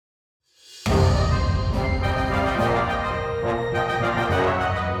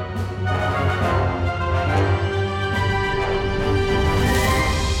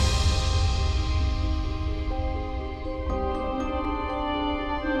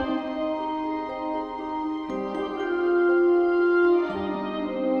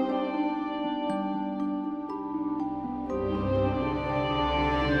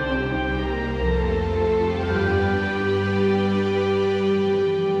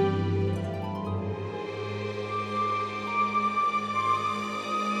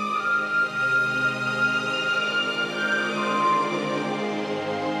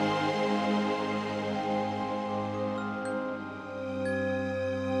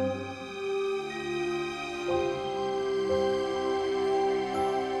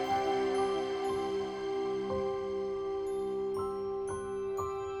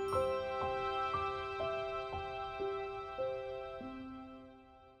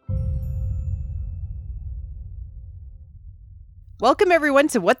Welcome, everyone,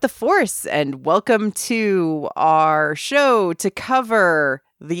 to What the Force, and welcome to our show to cover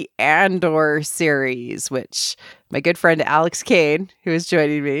the Andor series, which my good friend Alex Kane, who is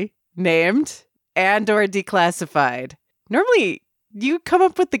joining me, named Andor Declassified. Normally, you come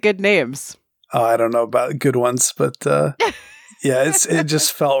up with the good names. Oh, I don't know about good ones, but yeah, it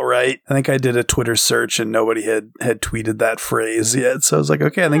just felt right. I think I did a Twitter search and nobody had tweeted that phrase yet, so I was like,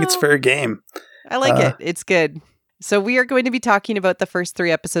 okay, I think it's fair game. I like it. It's good. So we are going to be talking about the first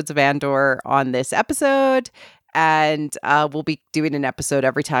 3 episodes of Andor on this episode, and we'll be doing an episode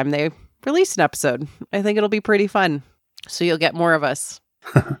every time they release an episode. I think it'll be pretty fun, so you'll get more of us.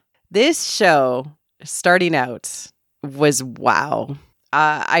 This show, starting out, was wow.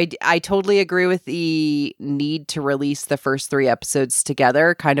 I totally agree with the need to release the first 3 episodes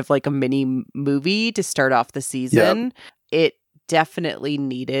together, kind of like a mini movie to start off the season. Yep. It definitely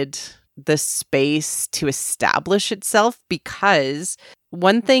needed the space to establish itself, because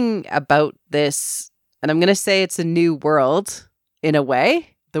one thing about this, and I'm going to say it's a new world in a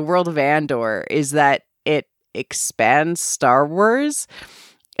way, the world of Andor, is that it expands Star Wars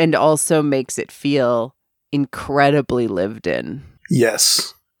and also makes it feel incredibly lived in.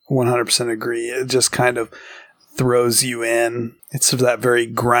 Yes, 100% agree. It just kind of throws you in. It's that very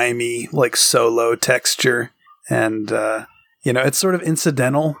grimy, like Solo texture, and it's sort of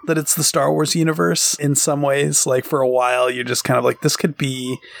incidental that it's the Star Wars universe in some ways. Like for a while, you're just kind of like, this could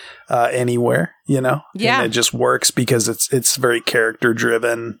be anywhere, Yeah. And it just works because it's very character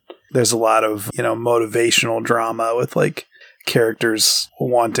driven. There's a lot of, motivational drama with like characters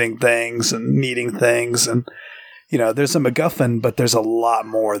wanting things and needing things. And, there's a MacGuffin, but there's a lot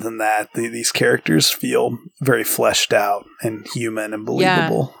more than that. These characters feel very fleshed out and human and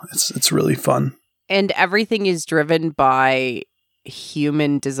believable. Yeah. It's really fun. And everything is driven by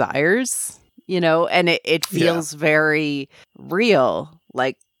human desires, and it feels very real.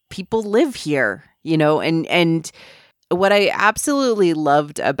 Like people live here, and what I absolutely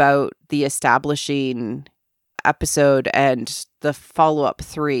loved about the establishing episode and the follow-up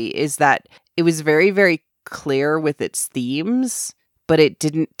 3 is that it was very, very clear with its themes, but it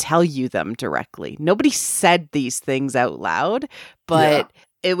didn't tell you them directly. Nobody said these things out loud, but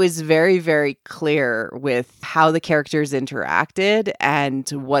it was very, very clear with how the characters interacted and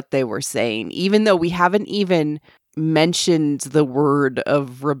what they were saying, even though we haven't even mentioned the word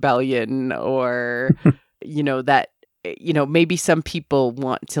of rebellion or, that, maybe some people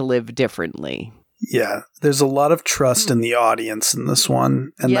want to live differently. Yeah, there's a lot of trust in the audience in this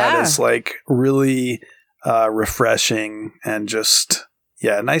one. And that is like really refreshing and just,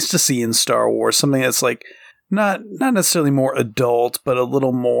 nice to see in Star Wars. Something that's like, not necessarily more adult, but a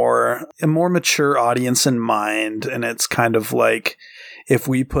more mature audience in mind. And it's kind of like if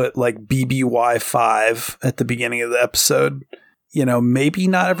we put like BBY5 at the beginning of the episode, maybe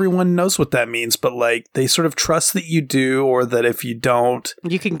not everyone knows what that means, but like they sort of trust that you do, or that if you don't,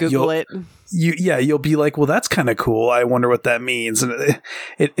 you can Google it. You'll be like, well, that's kind of cool. I wonder what that means. And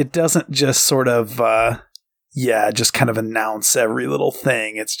it doesn't just sort of, just kind of announce every little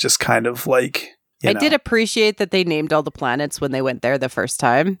thing. It's just kind of like, I did appreciate that they named all the planets when they went there the first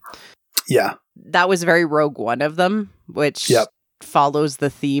time. Yeah. That was very Rogue One of them, which follows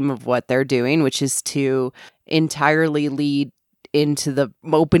the theme of what they're doing, which is to entirely lead into the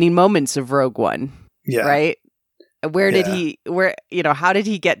opening moments of Rogue One. Yeah. Right? How did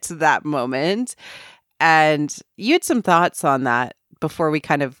he get to that moment? And you had some thoughts on that before we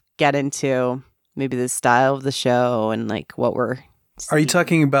kind of get into maybe the style of the show and like what we're... Are you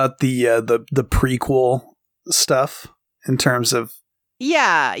talking about the prequel stuff in terms of?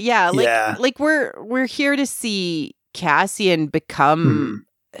 Like we're here to see Cassian become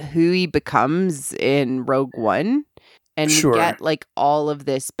who he becomes in Rogue One, and we get like all of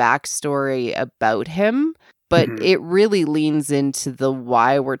this backstory about him, but it really leans into the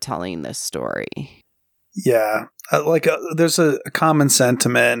why we're telling this story. Yeah, there's a common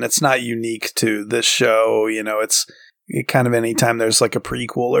sentiment. It's not unique to this show. It's kind of anytime there's like a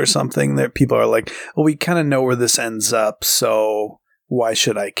prequel or something, that people are like, well, we kind of know where this ends up, so why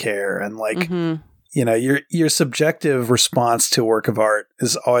should I care? And like, your subjective response to a work of art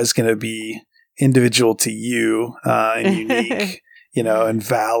is always going to be individual to you and unique, and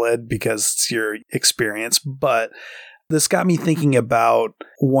valid because it's your experience. But this got me thinking about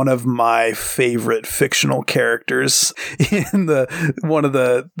one of my favorite fictional characters in one of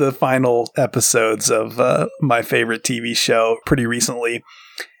the final episodes of my favorite TV show pretty recently.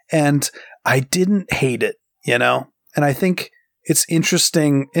 And I didn't hate it, And I think it's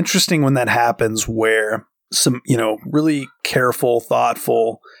interesting when that happens, where some, really careful,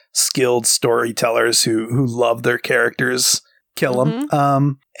 thoughtful, skilled storytellers who love their characters kill him.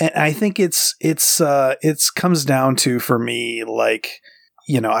 And I think it's comes down to, for me, like,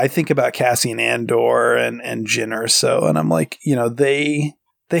 you know, I think about Cassian Andor and Jyn Erso, and I'm like, you know, they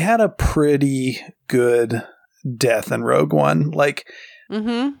had a pretty good death in Rogue One. Like,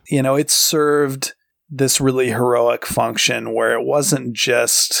 you know, it served this really heroic function where it wasn't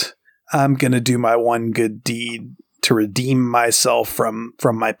just, I'm going to do my one good deed to redeem myself from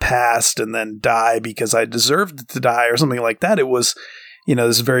my past and then die because I deserved to die or something like that. It was, you know,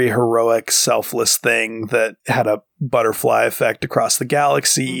 this very heroic, selfless thing that had a butterfly effect across the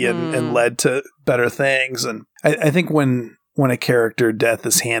galaxy and led to better things. And I think when a character death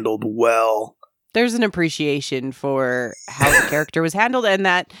is handled well, there's an appreciation for how the character was handled, and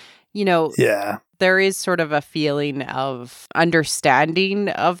that, you know, there is sort of a feeling of understanding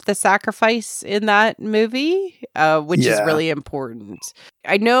of the sacrifice in that movie, which is really important.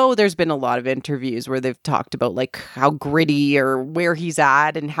 I know there's been a lot of interviews where they've talked about like how gritty or where he's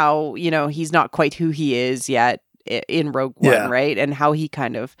at and how, you know, he's not quite who he is yet in Rogue One, right? And how he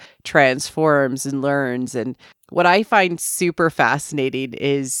kind of transforms and learns. And what I find super fascinating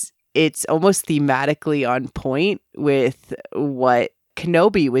is it's almost thematically on point with what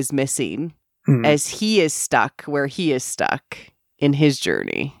Kenobi was missing, as he is stuck where he is stuck in his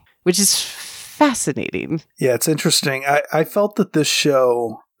journey, which is fascinating. Yeah, it's interesting. I felt that this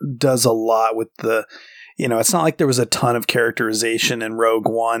show does a lot with the, you know, it's not like there was a ton of characterization in Rogue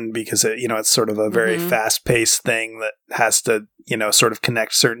One because it, you know, it's sort of a very fast-paced thing that has to, you know, sort of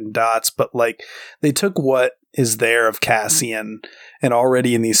connect certain dots. But like, they took what is there of Cassian, and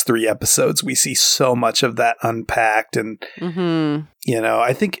already in these 3 episodes, we see so much of that unpacked. And, you know,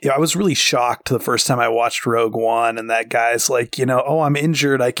 I think I was really shocked the first time I watched Rogue One, and that guy's like, you know, oh, I'm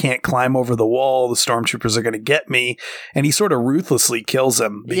injured. I can't climb over the wall. The stormtroopers are going to get me. And he sort of ruthlessly kills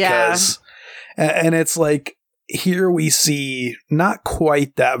him because, and it's like, here we see not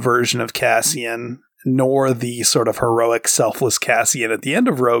quite that version of Cassian, nor the sort of heroic, selfless Cassian at the end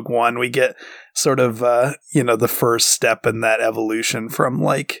of Rogue One. We get sort of, you know, the first step in that evolution from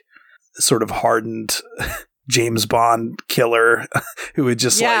like sort of hardened James Bond killer who would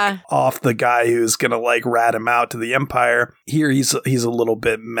just like off the guy who's going to like rat him out to the Empire. Here he's a little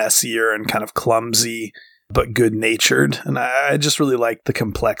bit messier and kind of clumsy, but good-natured. And I just really like the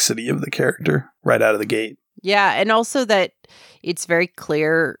complexity of the character right out of the gate. Yeah, and also that it's very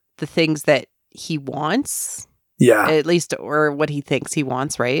clear the things that he wants, at least, or what he thinks he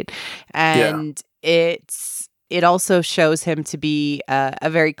wants, right? And it also shows him to be a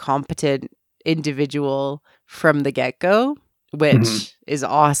very competent individual from the get-go, which is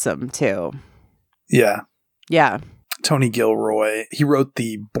awesome too. Yeah Tony Gilroy, he wrote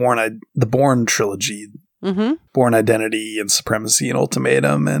the Bourne trilogy, Bourne Identity and Supremacy and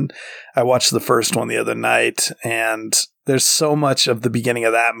Ultimatum, and I watched the first one the other night, and there's so much of the beginning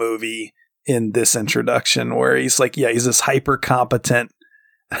of that movie in this introduction where he's like, he's this hyper competent,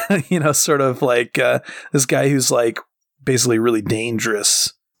 you know, sort of like this guy who's like basically really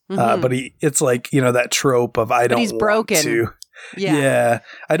dangerous, but it's like, you know, that trope of I don't want broken. to.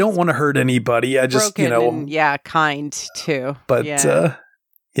 I don't want to hurt anybody. I just, broken, you know, and, kind too. But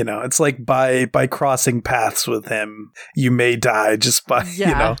you know, it's like by crossing paths with him, you may die just by you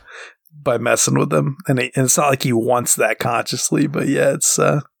know, by messing with him, and it's not like he wants that consciously, but it's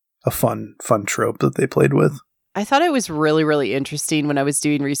a fun trope that they played with. I thought it was really, really interesting when I was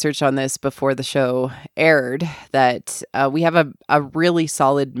doing research on this before the show aired that we have a really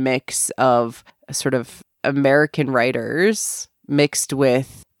solid mix of sort of American writers mixed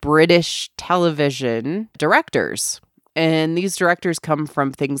with British television directors. And these directors come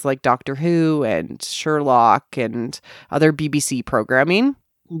from things like Doctor Who and Sherlock and other BBC programming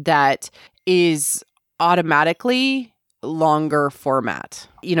that is automatically longer format.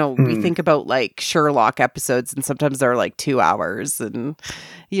 You know, we think about like Sherlock episodes and sometimes they're like 2 hours and,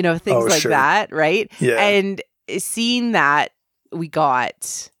 you know, things like that, right? Yeah. And seeing that, we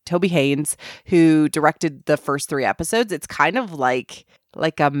got Toby Haynes, who directed the first 3 episodes. It's kind of like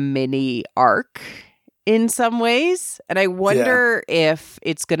a mini arc in some ways. And I wonder if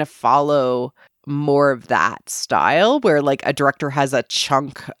it's going to follow more of that style where like a director has a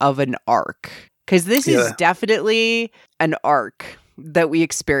chunk of an arc. Because this is definitely an arc that we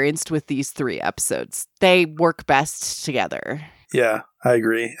experienced with these 3 episodes. They work best together. Yeah, I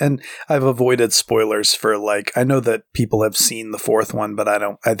agree. And I've avoided spoilers for like, I know that people have seen the 4th one, but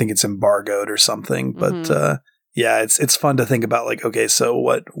I think it's embargoed or something. But it's fun to think about like, okay, so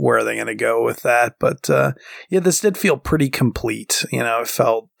where are they going to go with that? But this did feel pretty complete. You know, it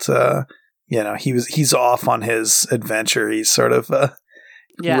felt, you know, he's off on his adventure. He's sort of,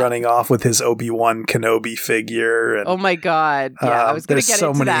 running off with his Obi-Wan Kenobi figure. And, oh my God. Yeah, I was going to get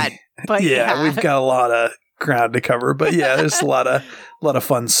into that. But yeah, we've got a lot of ground to cover. But yeah, there's a lot of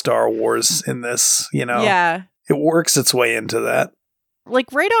fun Star Wars in this, Yeah. It works its way into that.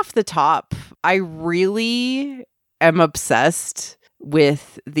 Like right off the top, I really am obsessed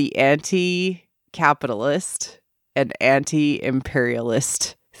with the anti-capitalist and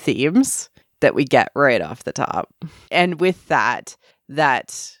anti-imperialist themes that we get right off the top. And with that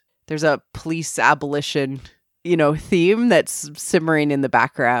there's a police abolition, theme that's simmering in the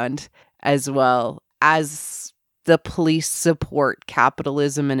background, as well as the police support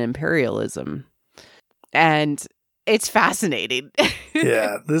capitalism and imperialism. And it's fascinating.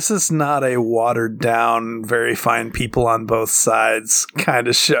 Yeah, this is not a watered down, very fine people on both sides kind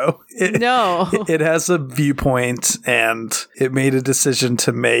of show. No. It has a viewpoint, and it made a decision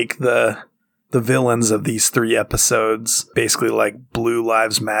to make the villains of these 3 episodes basically like Blue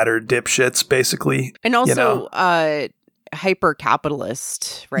Lives Matter dipshits, basically. And also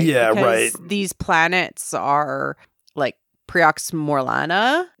hyper-capitalist, right? Yeah, because right. These planets are like Preox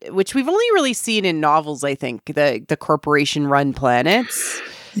Morlana, which we've only really seen in novels, I think, the corporation-run planets.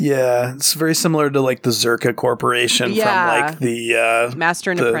 Yeah, it's very similar to like the Zerka Corporation from like the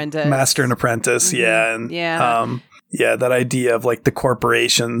Master and Apprentice. Master and Apprentice, Mm-hmm. yeah. And that idea of like the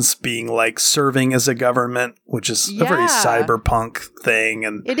corporations being like serving as a government, which is a very cyberpunk thing.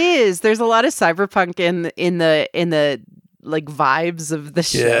 And it is. There's a lot of cyberpunk in the like vibes of the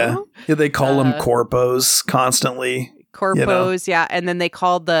show. Yeah, they call them corpos constantly. Corpos, yeah. And then they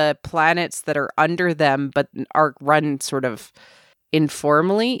call the planets that are under them but are run sort of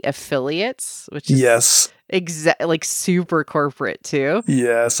informally affiliates, which is like super corporate too.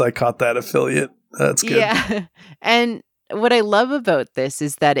 Yes, I caught that affiliate. That's good. Yeah. And what I love about this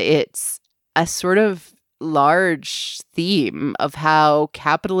is that it's a sort of large theme of how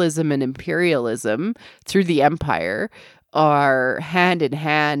capitalism and imperialism through the empire are hand in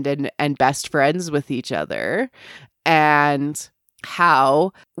hand and best friends with each other. And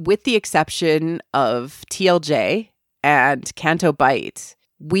how, with the exception of TLJ and Canto Bight,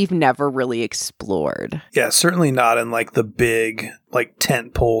 we've never really explored. Yeah, certainly not in like the big like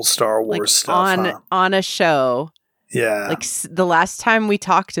tentpole Star Wars like stuff on a show. Yeah, like the last time we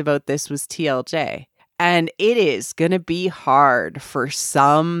talked about this was TLJ, and it is gonna be hard for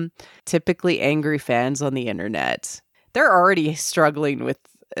some typically angry fans on the internet. They're already struggling with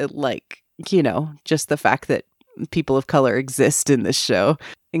just the fact that people of color exist in this show,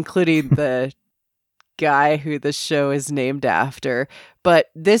 including the guy who the show is named after. But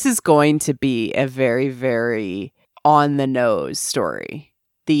this is going to be a very, very on the nose story.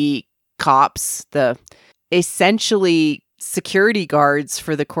 The cops, the essentially security guards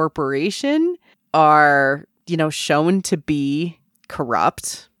for the corporation, are, shown to be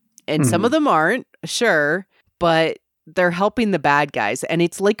corrupt. And some of them aren't, sure, but they're helping the bad guys. And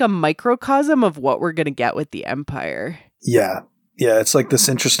it's like a microcosm of what we're going to get with the Empire. Yeah. Yeah, it's like this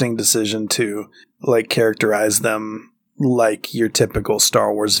interesting decision to like characterize them like your typical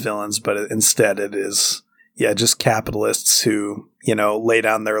Star Wars villains, but instead it is, just capitalists who, lay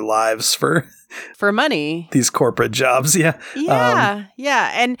down their lives for money. These corporate jobs, Yeah.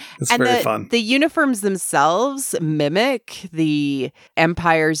 And it's very fun. The uniforms themselves mimic the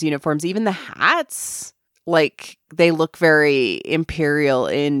Empire's uniforms, even the hats. Like, they look very imperial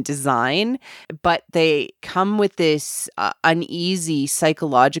in design, but they come with this uneasy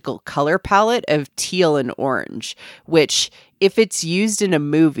psychological color palette of teal and orange, which, if it's used in a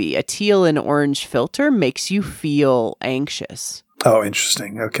movie, a teal and orange filter makes you feel anxious. Oh,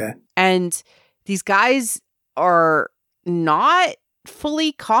 interesting. Okay. And these guys are not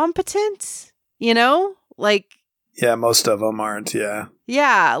fully competent, like... Yeah, most of them aren't, yeah.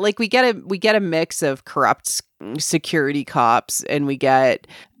 Yeah, like we get a mix of corrupt security cops, and we get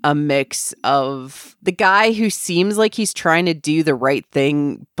a mix of the guy who seems like he's trying to do the right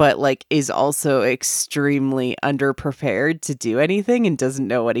thing, but like is also extremely underprepared to do anything and doesn't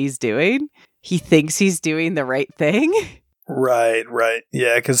know what he's doing. He thinks he's doing the right thing. Right.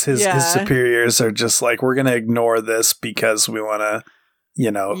 Yeah, because his superiors are just like, we're going to ignore this because we want to,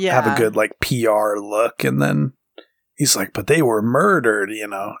 have a good like PR look, and then he's like, but they were murdered,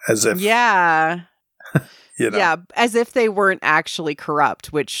 as if... Yeah. Yeah, as if they weren't actually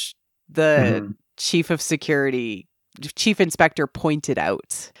corrupt, which the chief inspector pointed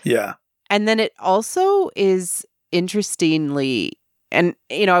out. Yeah. And then it also is interestingly, and,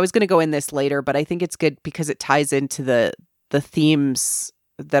 I was going to go in this later, but I think it's good because it ties into the themes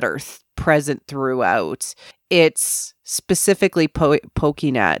that are present throughout. It's specifically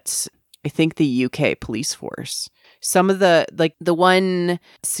poking at, I think, the UK police force. some of the one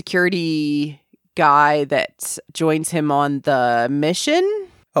security guy that joins him on the mission.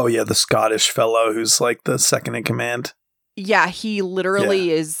 Oh yeah, the Scottish fellow who's like the second in command. Yeah, he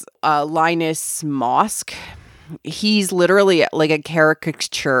literally is Linus Mosk. He's literally like a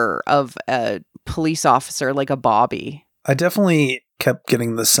caricature of a police officer, like a Bobby. I definitely kept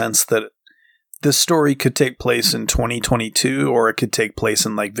getting the sense that this story could take place in 2022 or it could take place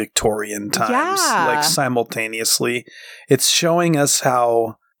in like Victorian times, like simultaneously. It's showing us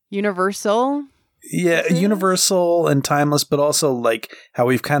how universal. Yeah, universal and timeless, but also like how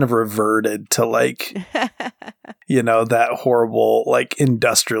we've kind of reverted to like, that horrible like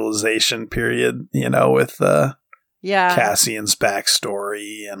industrialization period, with Cassian's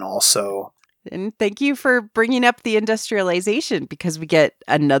backstory and also. And thank you for bringing up the industrialization, because we get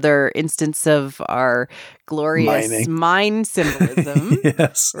another instance of our glorious mine symbolism.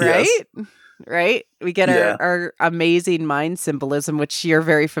 Yes. Right? Yes. Right? We get our amazing mine symbolism, which you're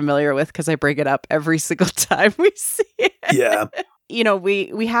very familiar with because I bring it up every single time we see it. Yeah.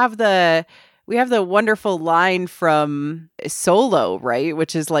 We have the wonderful line from Solo, right?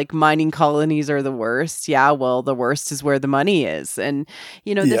 Which is like, mining colonies are the worst. Yeah, well, the worst is where the money is. And,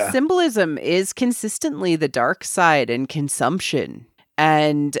 the symbolism is consistently the dark side and consumption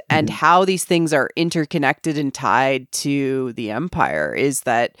and how these things are interconnected and tied to the Empire, is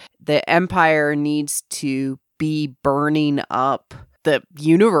that the Empire needs to be burning up the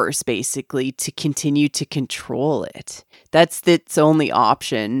universe basically to continue to control it. That's its only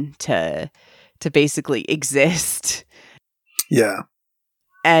option to basically exist. Yeah.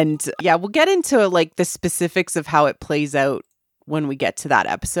 And we'll get into like the specifics of how it plays out when we get to that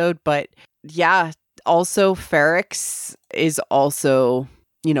episode. But also Ferrix is also,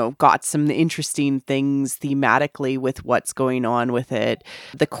 got some interesting things thematically with what's going on with it.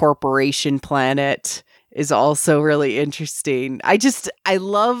 The corporation planet is also really interesting. I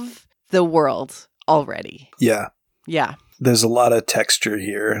love the world already. Yeah. Yeah. There's a lot of texture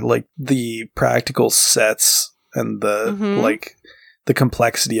here, like the practical sets and the like the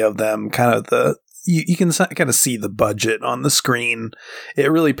complexity of them. Kind of you can kind of see the budget on the screen.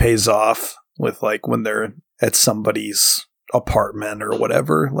 It really pays off with like when they're at somebody's apartment or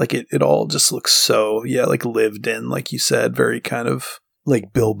whatever. Like it all just looks so like lived in, like you said, very kind of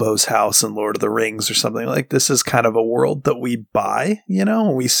like Bilbo's house in Lord of the Rings or something. Like this is kind of a world that we buy.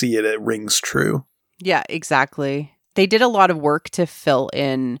 We see it rings true. Yeah, exactly. They did a lot of work to fill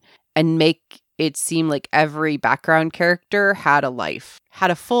in and make it seem like every background character had a life,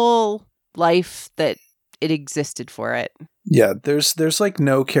 had a full life that it existed for it. Yeah, there's like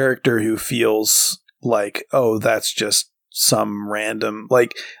no character who feels like, oh, that's just some random,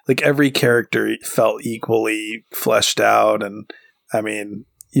 like every character felt equally fleshed out. And I mean,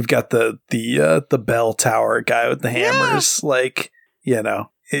 you've got the bell tower guy with the hammers, like,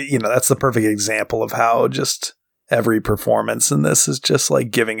 that's the perfect example of how just every performance in this is just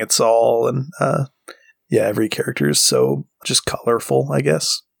like giving its all. And every character is so just colorful, I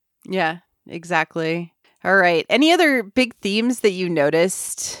guess. Yeah, exactly. All right. Any other big themes that you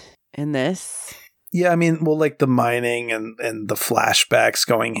noticed in this? Yeah, I mean, well, like the mining and the flashbacks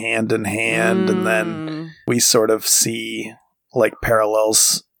going hand in hand. And then we sort of see like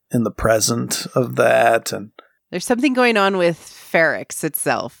parallels in the present of that. And there's something going on with Ferrix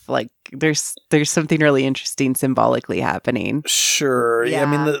itself. Like there's something really interesting symbolically happening. Sure. Yeah. I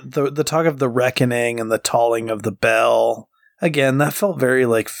mean, the talk of the reckoning and the tolling of the bell, again, that felt very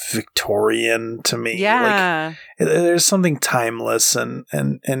like Victorian to me. Yeah. Like, there's something timeless and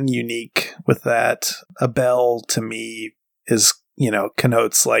unique with that. A bell to me is,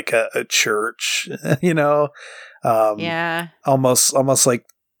 connotes like a church, almost like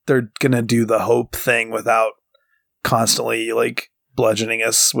they're going to do the hope thing without constantly like bludgeoning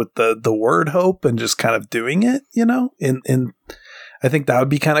us with the word hope and just kind of doing it, in I think that would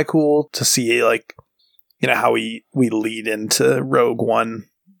be kind of cool to see, like, how we lead into Rogue One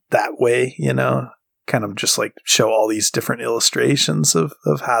that way, kind of just like show all these different illustrations of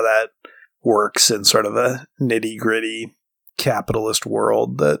how that works in sort of a nitty gritty capitalist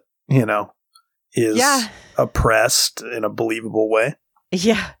world that, is oppressed in a believable way.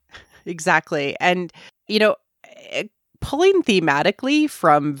 Yeah, exactly. And, pulling thematically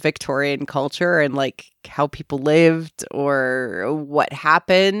from Victorian culture and like how people lived or what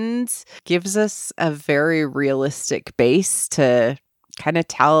happened gives us a very realistic base to kind of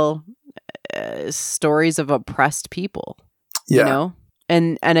tell stories of oppressed people.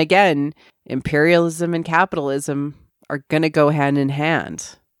 And again, imperialism and capitalism are going to go hand in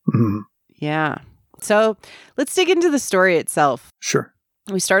hand. Mm-hmm. Yeah. So let's dig into the story itself. Sure.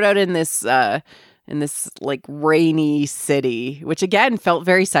 We start out in this in this like rainy city, which again felt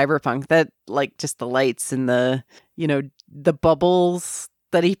very cyberpunk. That like just the lights and the, you know, the bubbles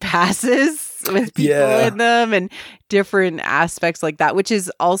that he passes with people in them and different aspects like that, which is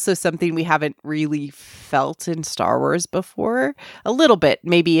also something we haven't really felt in Star Wars before. A little bit,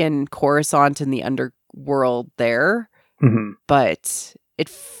 maybe in Coruscant and the underworld there, but it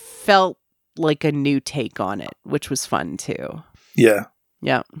felt like a new take on it, which was fun too. Yeah.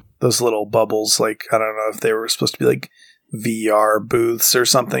 Yeah. Those little bubbles, like, I don't know if they were supposed to be like VR booths or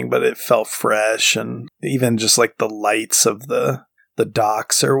something, but it felt fresh. And even just like the lights of the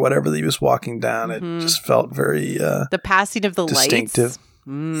docks or whatever that he was walking down, it just felt very the passing of the distinctive.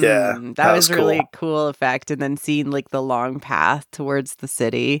 Lights. Yeah. That was really cool effect. And then seeing like the long path towards the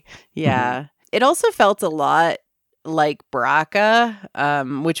city. Yeah. It also felt a lot like Baraka,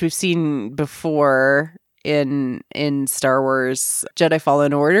 which we've seen before in Star Wars Jedi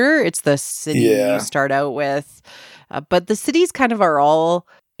Fallen Order. It's the city you start out with. But the cities kind of are all,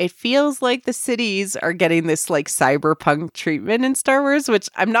 it feels like the cities are getting this like cyberpunk treatment in Star Wars, which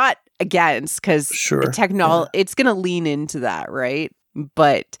I'm not against because it's going to lean into that, right?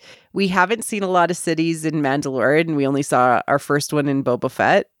 But we haven't seen a lot of cities in Mandalorian, and we only saw our first one in Boba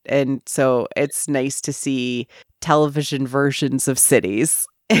Fett. And so it's nice to see television versions of cities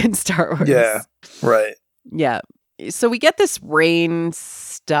in Star Wars. Yeah, right. Yeah. So we get this rain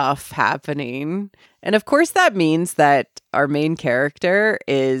stuff happening. And of course, that means that our main character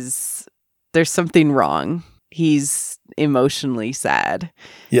there's something wrong. He's emotionally sad.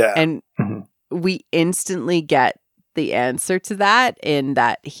 Yeah. And we instantly get the answer to that in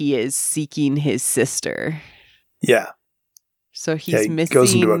that he is seeking his sister. Yeah. So he's missing. He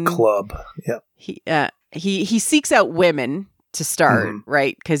goes into a club. Yeah. He seeks out women to start,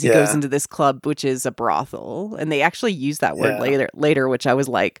 right? Because he goes into this club, which is a brothel, and they actually use that word later, which I was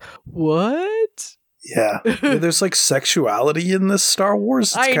like, what? Yeah. There's like sexuality in this Star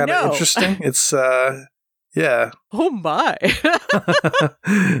Wars. It's kind of interesting. It's yeah. Oh my.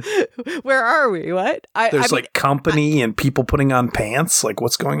 Where are we? What? There's like company and people putting on pants. Like,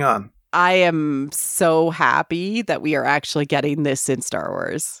 what's going on? I am so happy that we are actually getting this in Star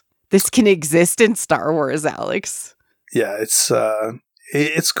Wars. This can exist in Star Wars, Alex. Yeah,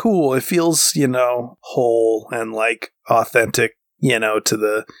 it's cool. It feels, you know, whole and like authentic, you know, to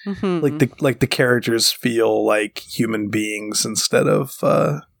the the characters feel like human beings instead of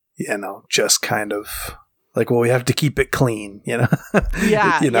you know, just kind of like, well, we have to keep it clean, you know.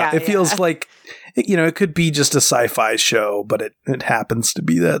 It feels like, you know, it could be just a sci-fi show, but it happens to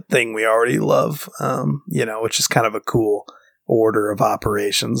be that thing we already love, you know, which is kind of a cool order of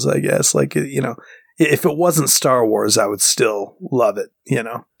operations, I guess. Like, you know, if it wasn't Star Wars, I would still love it, you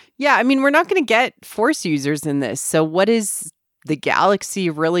know? Yeah, I mean, we're not going to get Force users in this. So what is the galaxy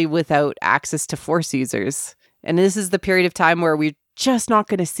really without access to Force users? And this is the period of time where we're just not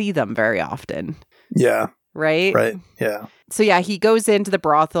going to see them very often. Yeah. Right? Right, yeah. So yeah, he goes into the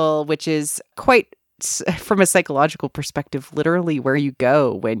brothel, which is quite, from a psychological perspective, literally where you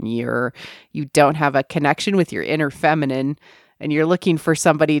go when you don't have a connection with your inner feminine, and you're looking for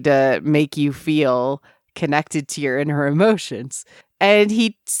somebody to make you feel connected to your inner emotions. And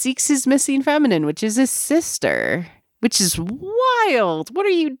he seeks his missing feminine, which is his sister, which is wild. What are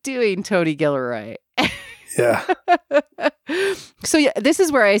you doing, Tony Gilroy? Yeah. So yeah, this is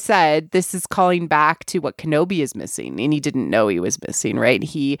where I said this is calling back to what Kenobi is missing, and he didn't know he was missing, right?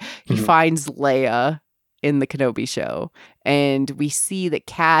 He finds Leia in the Kenobi show, and we see that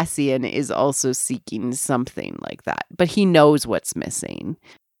Cassian is also seeking something like that, but he knows what's missing.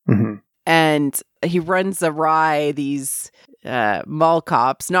 And he runs awry these mall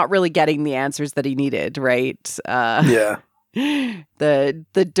cops, not really getting the answers that he needed, right? Yeah.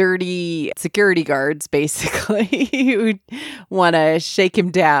 The dirty security guards basically who want to shake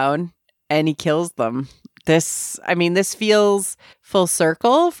him down, and he kills them. This feels full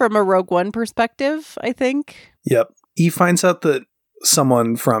circle from a Rogue One perspective, I think. Yep. He finds out that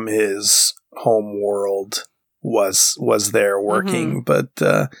someone from his home world was there working, but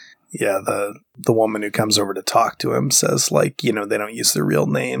yeah, the woman who comes over to talk to him says, like, you know, they don't use their real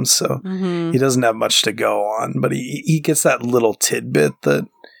names, so he doesn't have much to go on, but he gets that little tidbit that,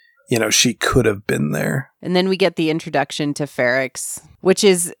 you know, she could have been there. And then we get the introduction to Ferrix, which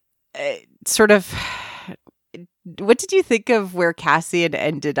is sort of... What did you think of where Cassian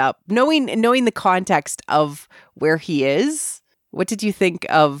ended up? Knowing the context of where he is, what did you think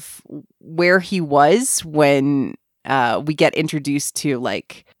of where he was when we get introduced to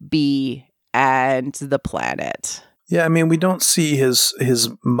like B and the planet? Yeah, I mean, we don't see his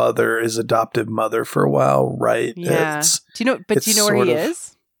mother, his adoptive mother, for a while, right? Yeah. Do you know where he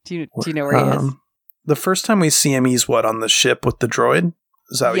is? Do you know where he is? the first time we see him, he's on the ship with the droid?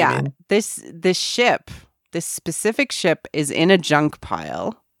 Is that what you mean? This ship, this specific ship is in a junk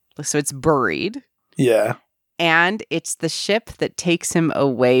pile. So it's buried. Yeah. And it's the ship that takes him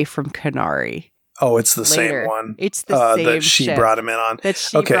away from Kenari. Oh, it's the later. Same one. It's the same that she ship brought him in on. That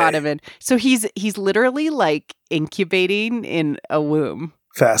she brought him in. So he's literally like incubating in a womb.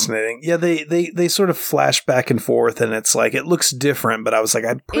 Fascinating. Yeah, they sort of flash back and forth, and it's like it looks different, but I was like,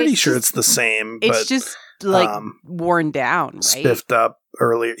 I'm pretty sure it's the same. It's just like worn down, right? Spiffed up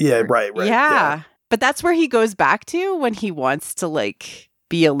earlier. Yeah, right. Yeah. But that's where he goes back to when he wants to like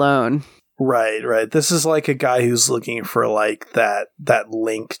be alone. Right. This is like a guy who's looking for like that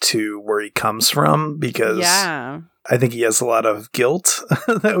link to where he comes from, because I think he has a lot of guilt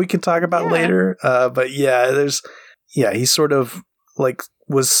that we can talk about later. But he's sort of like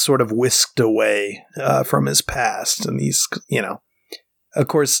was sort of whisked away from his past, and he's, of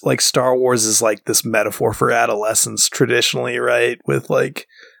course, like Star Wars is like this metaphor for adolescence traditionally, right? With like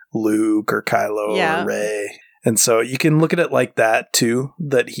Luke or Kylo or Rey. And so you can look at it like that too,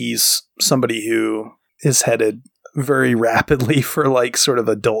 that he's somebody who is headed very rapidly for like sort of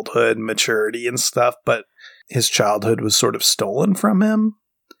adulthood, maturity and stuff, but his childhood was sort of stolen from him.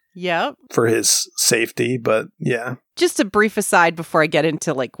 Yep. For his safety, but yeah. Just a brief aside before I get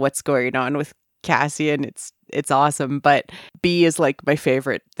into like what's going on with Cassian. It's awesome, but B is like my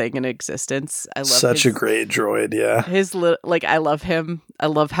favorite thing in existence. I love such a great droid, yeah. I love him. I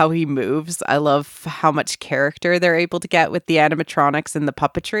love how he moves. I love how much character they're able to get with the animatronics and the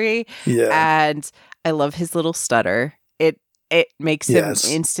puppetry. Yeah. And I love his little stutter. It makes him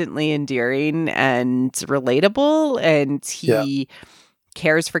instantly endearing and relatable, and he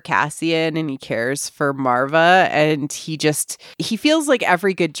cares for Cassian and he cares for Marva, and he feels like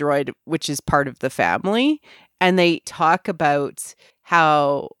every good droid, which is part of the family. And they talk about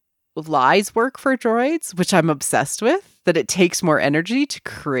how lies work for droids, which I'm obsessed with, that it takes more energy to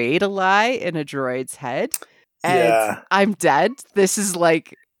create a lie in a droid's head. And I'm dead. This is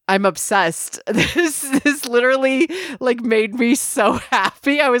like, I'm obsessed. This literally like made me so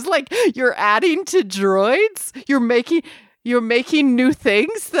happy. I was like, you're adding to droids? You're making new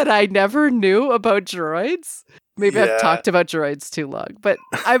things that I never knew about droids. Maybe I've talked about droids too long, but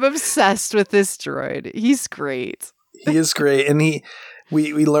I'm obsessed with this droid. He's great. He is great. And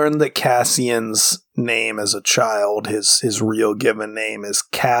we learned that Cassian's name as a child, his real given name is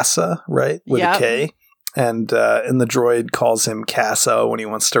Kassa, right? With a K. And the droid calls him Kassa when he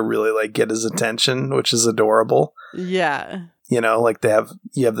wants to really like get his attention, which is adorable. Yeah. Like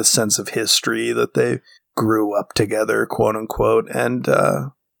you have the sense of history that they grew up together, quote unquote. And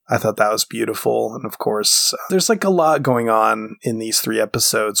I thought that was beautiful. And of course, there's like a lot going on in these 3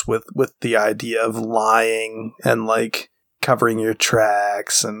 episodes with the idea of lying and like covering your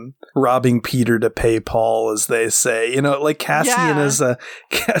tracks and robbing Peter to pay Paul, as they say. Like Cassian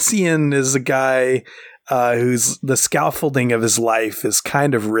is a guy who's the scaffolding of his life is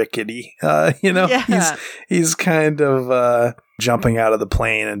kind of rickety. He's kind of jumping out of the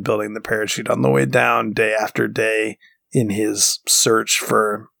plane and building the parachute on the way down day after day in his search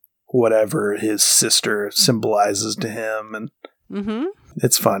for whatever his sister symbolizes to him. And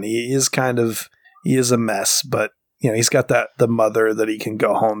it's funny. He is a mess, but he's got the mother that he can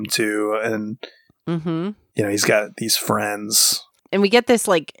go home to, and he's got these friends. And we get this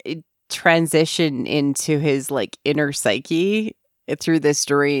like transition into his like inner psyche through this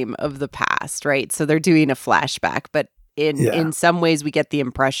dream of the past, right? So they're doing a flashback, but in some ways we get the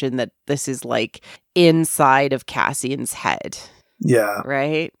impression that this is like inside of Cassian's head. Yeah.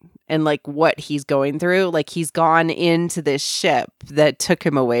 Right? And like what he's going through, like he's gone into this ship that took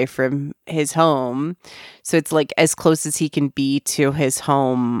him away from his home. So it's like as close as he can be to his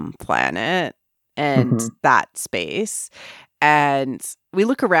home planet and that space. And we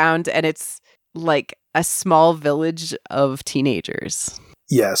look around and it's like a small village of teenagers.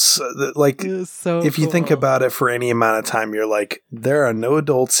 Yes. Like if you think about it for any amount of time, you're like, there are no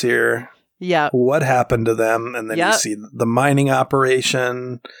adults here. Yeah. What happened to them? And then you see the mining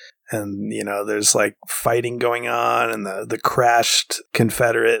operation, and there's like fighting going on, and the crashed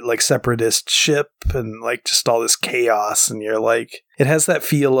Confederate like separatist ship, and like just all this chaos. And you're like, it has that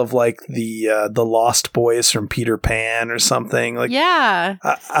feel of like the Lost Boys from Peter Pan or something. Like, yeah,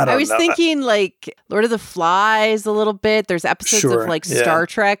 I don't know. I was thinking like Lord of the Flies a little bit. There's episodes of like Star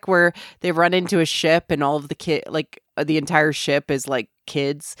Trek where they run into a ship and all of the the entire ship is like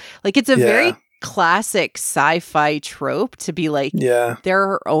kids. Like it's a very classic sci-fi trope to be like, there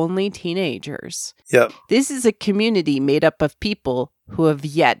are only teenagers. Yep. This is a community made up of people who have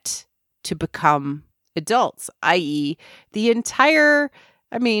yet to become adults, i.e. the entire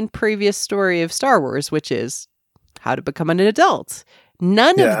I mean, previous story of Star Wars, which is how to become an adult.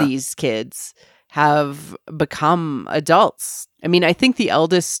 None of these kids have become adults. I mean, I think the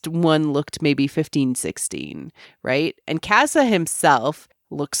eldest one looked maybe 15, 16, right? And Casa himself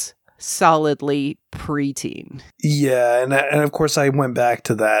looks solidly preteen. Yeah, and of course I went back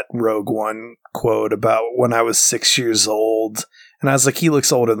to that Rogue One quote about when I was 6 years old, and I was like, he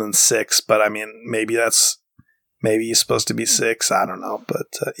looks older than 6, but I mean, maybe he's supposed to be 6, I don't know, but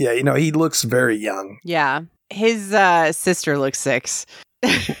yeah, he looks very young. Yeah, his sister looks 6.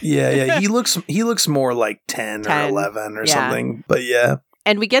 yeah, he looks more like 10 or 11 or something, but yeah.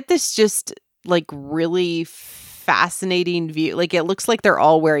 And we get this just like really fascinating view. Like, it looks like they're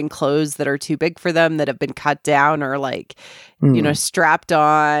all wearing clothes that are too big for them, that have been cut down or like, strapped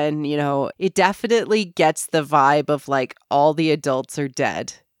on. It definitely gets the vibe of like all the adults are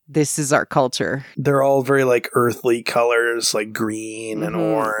dead. This is our culture. They're all very like earthly colors, like green and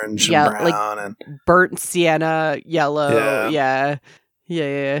orange and brown, like and burnt sienna, yellow. Yeah.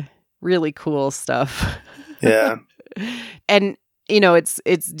 Really cool stuff. Yeah. And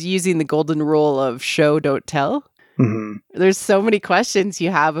it's using the golden rule of show, don't tell. Mm-hmm. There's so many questions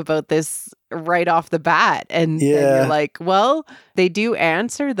you have about this right off the bat. And you're like, well, they do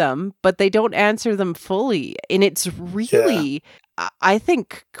answer them, but they don't answer them fully. And it's really, I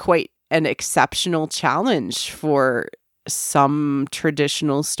think, quite an exceptional challenge for some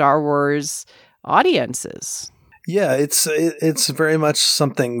traditional Star Wars audiences. Yeah, it's very much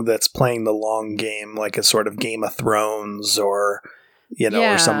something that's playing the long game, like a sort of Game of Thrones or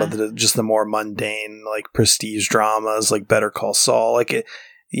some of the more mundane, like prestige dramas, like Better Call Saul. Like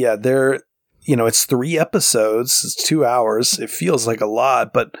it's 3 episodes, it's 2 hours. It feels like a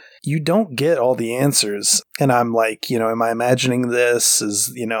lot, but you don't get all the answers. And I'm like, am I imagining this?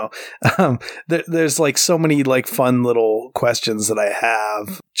 There's like so many like fun little questions that I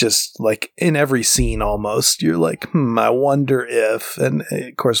have just like in every scene almost. You're like, I wonder if, and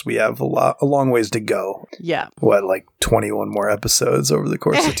of course we have a long ways to go. Yeah. Like 21 more episodes over the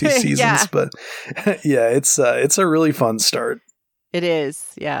course of 2 seasons. But yeah, it's a really fun start. It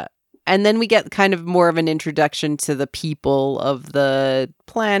is. Yeah. And then we get kind of more of an introduction to the people of the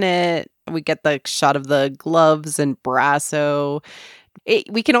planet. We get the shot of the gloves and Brasso.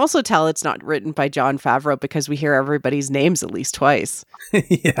 We can also tell it's not written by Jon Favreau because we hear everybody's names at least twice.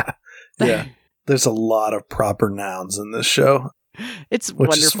 Yeah. There's a lot of proper nouns in this show. It's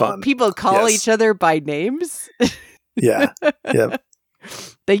wonderful. People call each other by names. Yeah. Yep.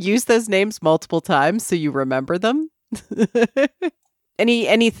 They use those names multiple times so you remember them.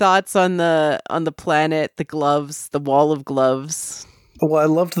 Any thoughts on the planet, the gloves, the wall of gloves? Well, I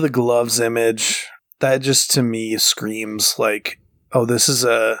loved the gloves image. That just to me screams like, oh, this is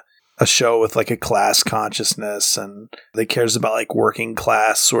a show with like a class consciousness, and they cares about like working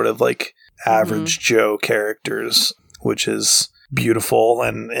class sort of like average Joe characters, which is beautiful.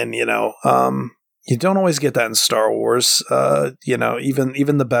 And you don't always get that in Star Wars.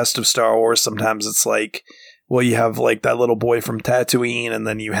 Even the best of Star Wars, sometimes it's like, well, you have like that little boy from Tatooine, and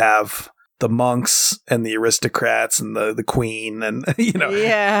then you have the monks and the aristocrats and the queen, and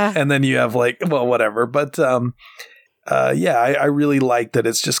and then you have like, well, whatever. But I really like that.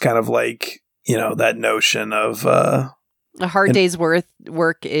 It's just kind of like that notion of a hard day's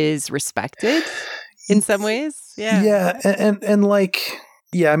work is respected in some ways. Yeah, and like,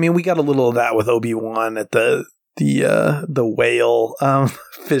 yeah, I mean, we got a little of that with Obi-Wan at the whale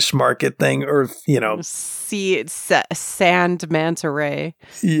fish market thing, or sand manta ray.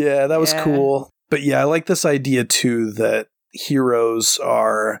 Yeah, that was cool. But yeah, I like this idea too that heroes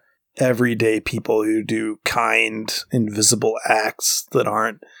are everyday people who do kind, invisible acts that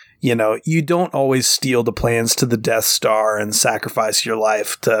aren't, you don't always steal the plans to the Death Star and sacrifice your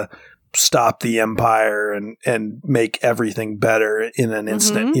life to stop the Empire and make everything better in an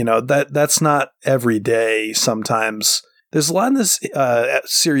instant. That's not every day. Sometimes there's a lot in this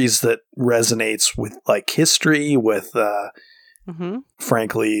series that resonates with like history, with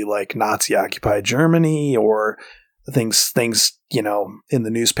frankly like Nazi occupied Germany, or things in the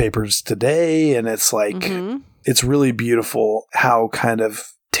newspapers today. And it's like it's really beautiful how kind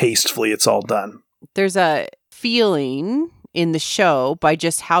of tastefully it's all done. There's a feeling in the show by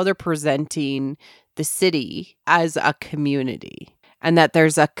just how they're presenting the city as a community, and that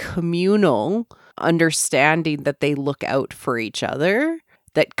there's a communal understanding that they look out for each other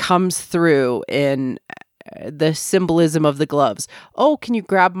that comes through in the symbolism of the gloves. Oh, can you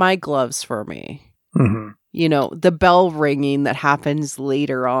grab my gloves for me? The bell ringing that happens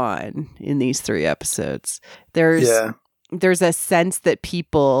later on in these 3 episodes. There's a sense that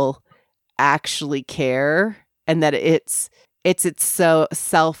people actually care, and that it's it's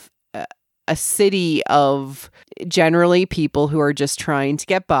itself a city of generally people who are just trying to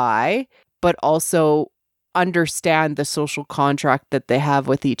get by, but also understand the social contract that they have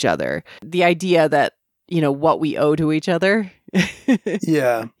with each other. The idea that, what we owe to each other.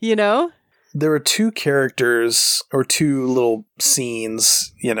 Yeah. There are two characters or two little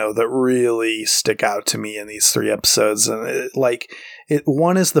scenes, that really stick out to me in these 3 episodes. And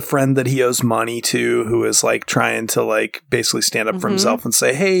one is the friend that he owes money to, who is like trying to like basically stand up for himself and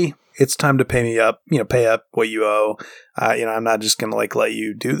say, hey, it's time to pay me up, pay up what you owe. I'm not just going to like let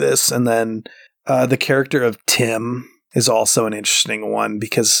you do this. And then the character of Tim is also an interesting one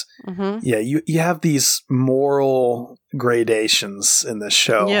because, you have these moral gradations in this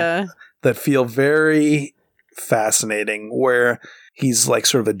show. Yeah. That feel very fascinating, where he's like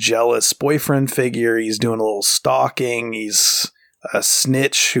sort of a jealous boyfriend figure. He's doing a little stalking. He's a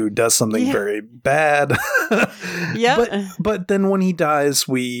snitch who does something very bad. Yeah. But then when he dies,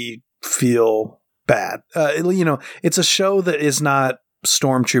 we feel bad. It's a show that is not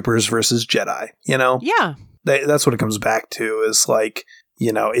stormtroopers versus Jedi, Yeah. That's what it comes back to, is like,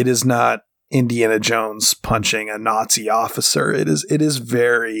 it is not Indiana Jones punching a Nazi officer. It is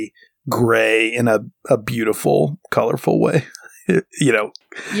very gray in a beautiful, colorful way.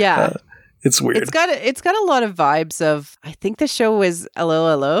 Yeah. It's weird. It's got a lot of vibes of, I think the show was Hello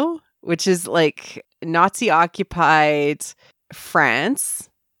Hello, which is like Nazi occupied France,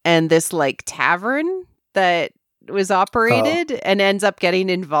 and this like tavern that was operated and ends up getting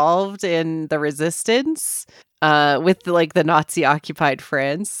involved in the resistance with like the Nazi occupied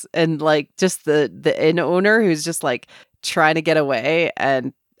France, and like just the inn owner who's just like trying to get away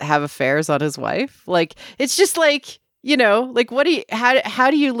and have affairs on his wife. Like, it's just like, like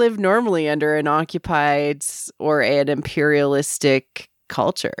how do you live normally under an occupied or an imperialistic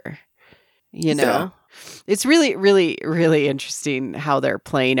culture? Yeah. It's really, really, really interesting how they're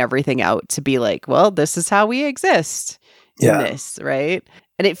playing everything out to be like, well, this is how we exist in this, right?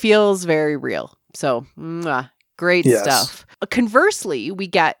 And it feels very real. So, great stuff. Conversely, we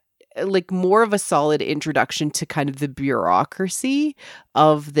get like more of a solid introduction to kind of the bureaucracy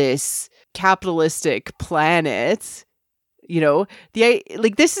of this capitalistic planet.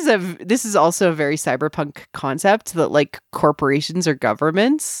 This is also a very cyberpunk concept that like corporations are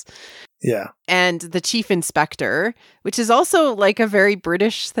governments. Yeah. And the chief inspector, which is also like a very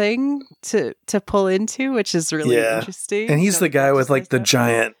British thing to pull into, which is really interesting. And he's the guy with like the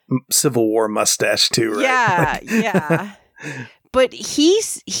giant Civil War mustache too, right? Yeah, yeah. But he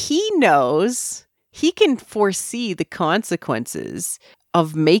knows, he can foresee the consequences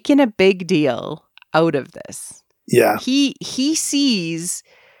of making a big deal out of this. Yeah. He sees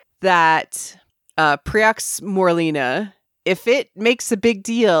that Preox Morlina, if it makes a big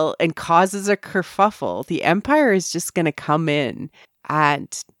deal and causes a kerfuffle, the Empire is just going to come in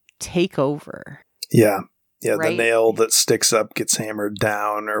and take over. Yeah. Yeah, right? The nail that sticks up gets hammered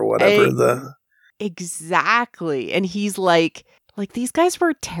down or whatever. Exactly. And he's like, these guys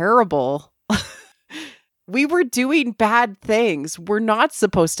were terrible. We were doing bad things. We're not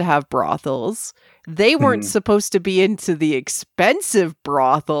supposed to have brothels. They weren't supposed to be into the expensive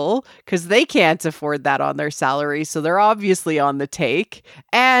brothel because they can't afford that on their salary. So they're obviously on the take.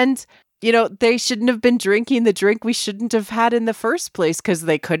 And, they shouldn't have been drinking the drink we shouldn't have had in the first place because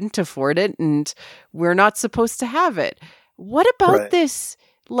they couldn't afford it. And we're not supposed to have it. What about this,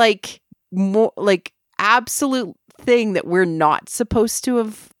 more absolute thing that we're not supposed to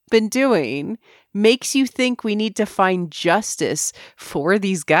have been doing makes you think we need to find justice for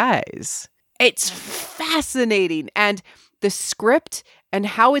these guys? It's fascinating. And the script and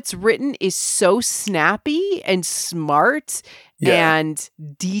how it's written is so snappy and smart and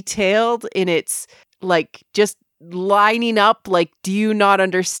detailed in its just lining up. Do you not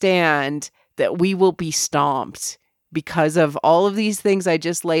understand that we will be stomped because of all of these things I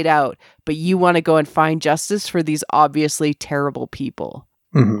just laid out, but you want to go and find justice for these obviously terrible people?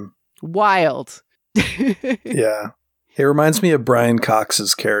 Mm-hmm. Wild. Yeah. It reminds me of Brian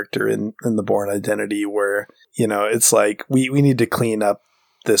Cox's character in The Bourne Identity, where, it's like, we need to clean up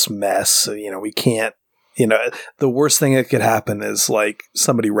this mess. We can't, the worst thing that could happen is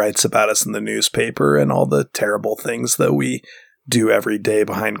somebody writes about us in the newspaper and all the terrible things that we do every day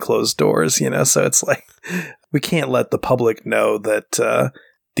behind closed doors, so it's like, we can't let the public know that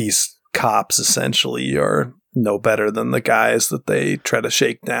these cops essentially are no better than the guys that they try to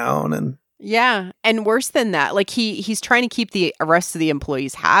shake down. And yeah. And worse than that, he's trying to keep the rest of the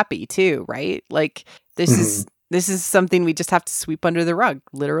employees happy too, right? This is something we just have to sweep under the rug.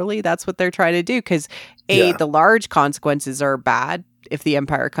 Literally, that's what they're trying to do. Because the large consequences are bad, if the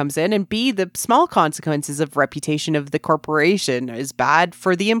Empire comes in, and B, the small consequences of reputation of the corporation is bad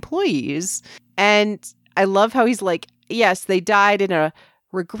for the employees. And I love how he's like, yes, they died in a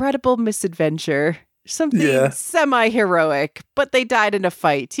regrettable misadventure, something semi-heroic, but they died in a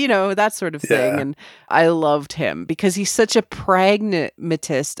fight, that sort of thing. And I loved him because he's such a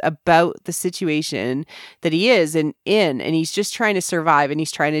pragmatist about the situation that he is in, and he's just trying to survive, and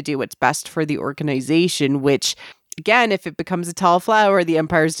he's trying to do what's best for the organization, which, again, if it becomes a tall flower, the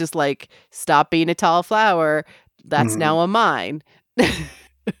Empire's just like, stop being a tall flower. That's now a mine.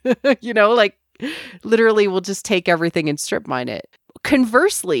 Like, literally we'll just take everything and strip mine it.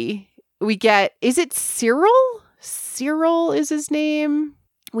 Conversely, we get, is it Cyril? Cyril is his name.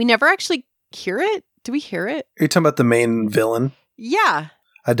 We never actually hear it. Do we hear it? Are you talking about the main villain? Yeah.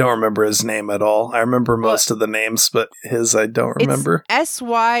 I don't remember his name at all. I remember most of the names, but his I don't remember. It's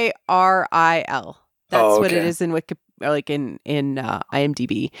Syril. That's what it is in in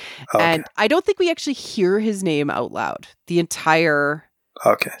IMDb. Okay. And I don't think we actually hear his name out loud the entire.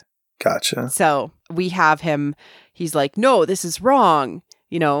 Okay. Gotcha. So we have him. He's like, no, this is wrong.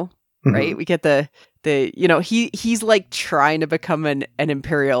 Right? We get the he's like trying to become an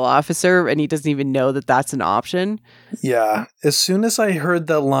Imperial officer, and he doesn't even know that that's an option. Yeah. As soon as I heard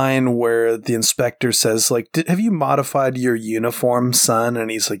the line where the inspector says, like, have you modified your uniform, son? And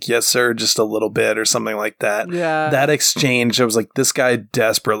he's like, yes, sir, just a little bit, or something like that. Yeah. That exchange, I was like, this guy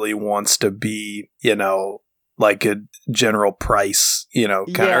desperately wants to be, like a General Price, a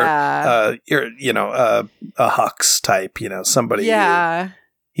Hux type, somebody. Yeah.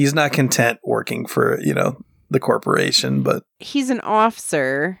 He's not content working for, the corporation, but he's an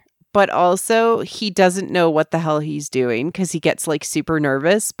officer, but also he doesn't know what the hell he's doing because he gets like super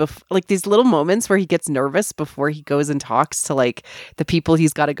nervous. Like these little moments where he gets nervous before he goes and talks to like the people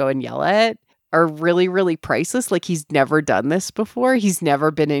he's got to go and yell at are really, really priceless. Like he's never done this before. He's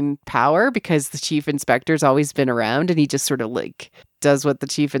never been in power because the chief inspector's always been around, and he just sort of like does what the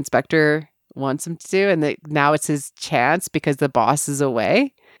chief inspector wants him to do. And now it's his chance because the boss is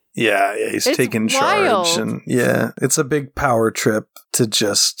away. Yeah, he's taking charge, and it's a big power trip to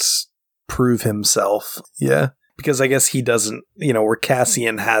just prove himself. Yeah, because I guess he doesn't, where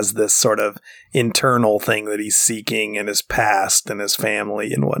Cassian has this sort of internal thing that he's seeking in his past and his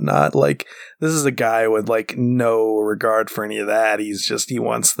family and whatnot. Like, this is a guy with like no regard for any of that. He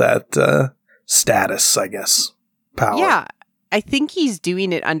wants that status, I guess, power. Yeah, I think he's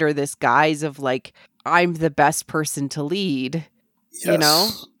doing it under this guise of like, I'm the best person to lead.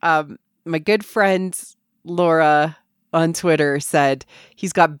 Yes. My good friend Laura on Twitter said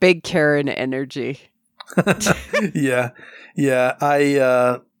he's got big Karen energy. Yeah.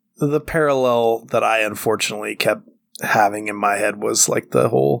 The parallel that I unfortunately kept having in my head was like the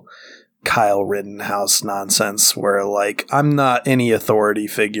whole Kyle Rittenhouse nonsense where like, I'm not any authority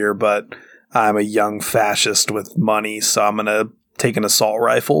figure, but I'm a young fascist with money. So I'm going to take an assault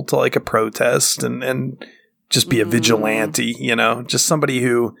rifle to like a protest and just be a vigilante, just somebody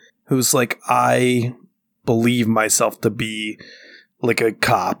who's like, I believe myself to be like a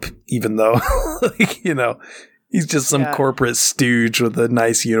cop, even though, like, he's just some corporate stooge with a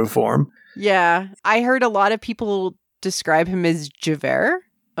nice uniform. Yeah. I heard a lot of people describe him as Javert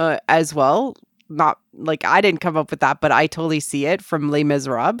as well. Not like I didn't come up with that, but I totally see it from Les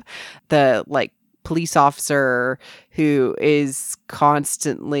Miserables, the like police officer who is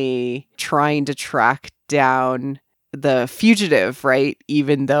constantly trying to track down the fugitive, right?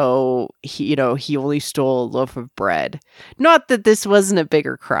 Even though he only stole a loaf of bread. Not that this wasn't a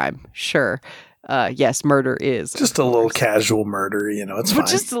bigger crime. Sure. Yes, murder is just a little casual murder, it's fine.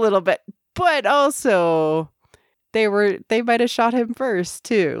 Just a little bit. But also they might have shot him first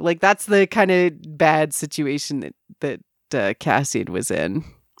too. Like that's the kind of bad situation that Cassian was in.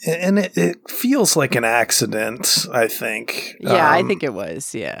 And it feels like an accident, I think. Yeah, I think it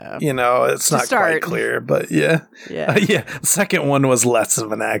was, yeah. It's not quite clear, but yeah. Yeah. The second one was less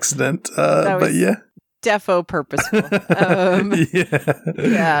of an accident, but yeah. Defo purposeful.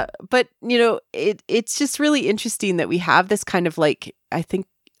 Yeah. But, it's just really interesting that we have this kind of like, I think,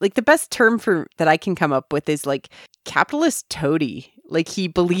 like the best term that I can come up with is like capitalist toady. Like he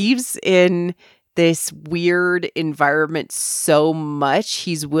believes in this weird environment so much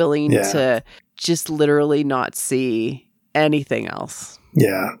he's willing to just literally not see anything else.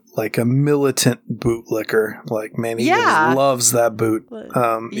 Yeah, like a militant bootlicker. Like, man, he just loves that boot.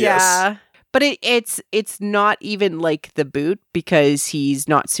 Yes. But it's not even like the boot because he's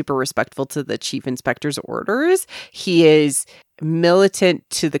not super respectful to the chief inspector's orders. He is militant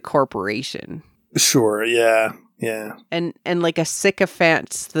to the corporation. Sure, yeah. And like a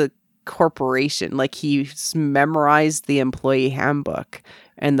sycophant corporation. Like he's memorized the employee handbook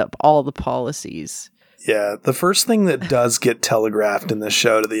and all the policies. Yeah, the first thing that does get telegraphed in the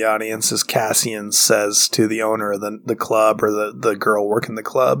show to the audience is Cassian says to the owner of the club, or the girl working the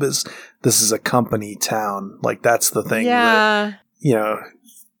club, is this is a company town. Like that's the thing that,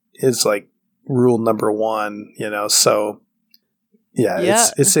 is like rule number one, so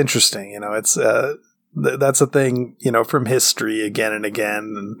it's interesting. It's that's a thing, from history again and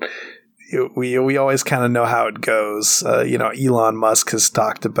again. And we always kind of know how it goes. Elon Musk has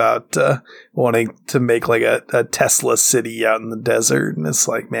talked about wanting to make like a Tesla city out in the desert. And it's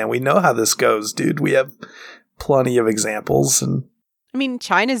like, man, we know how this goes, dude. We have plenty of examples. And I mean,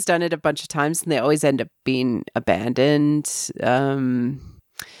 China's done it a bunch of times and they always end up being abandoned.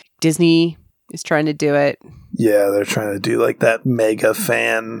 Disney is trying to do it. Yeah, they're trying to do like that mega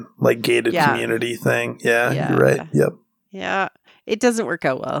fan, like gated community thing. Yeah, you're right. Yep. Yeah, it doesn't work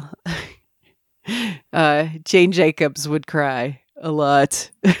out well. Jane Jacobs would cry a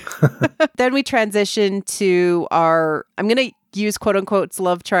lot. Then we transition to I'm going to use quote unquote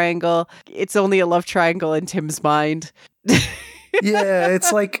love triangle. It's only a love triangle in Tim's mind. Yeah,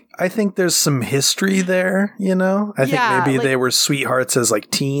 it's like, I think there's some history there, I think maybe they were sweethearts as like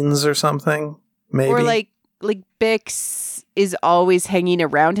teens or something, maybe. Or like Bix is always hanging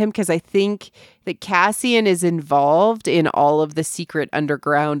around him, because I think that Cassian is involved in all of the secret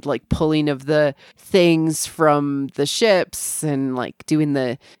underground, like pulling of the things from the ships and like doing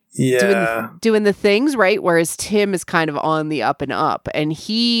the things, right? Whereas Tim is kind of on the up and up, and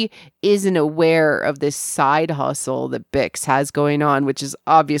he isn't aware of this side hustle that Bix has going on, which is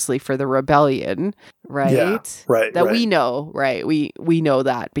obviously for the rebellion, right? Yeah, right. That we know, right? We know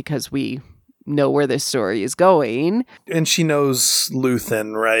that because we know where this story is going. And she knows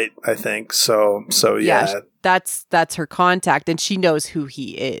Luthen, right? I think so. Yeah, that's her contact, and she knows who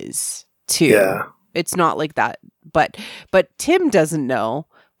he is too. Yeah, it's not like that, but Tim doesn't know,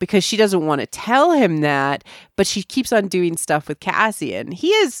 because she doesn't want to tell him that, but she keeps on doing stuff with Cassian. He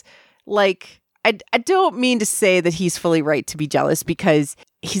is like, I don't mean to say that he's fully right to be jealous, because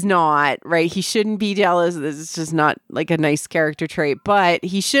he's not, right? He shouldn't be jealous. This is just not like a nice character trait, but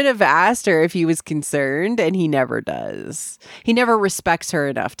he should have asked her if he was concerned, and he never does. He never respects her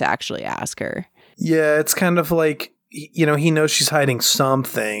enough to actually ask her. Yeah, it's kind of like, he knows she's hiding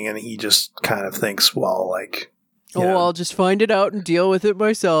something, and he just kind of thinks, well, like, I'll just find it out and deal with it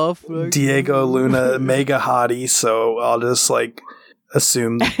myself. Diego Luna, mega hottie, so I'll just like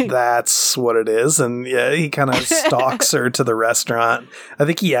assume that's what it is. And yeah, he kind of stalks her to the restaurant. I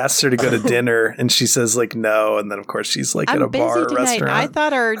think he asks her to go to dinner, and she says like no, and then of course she's like at a bar or restaurant. I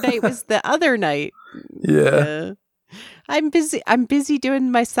thought our night was the other night. Yeah. I'm busy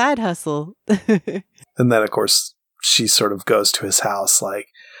doing my side hustle. And then of course she sort of goes to his house, like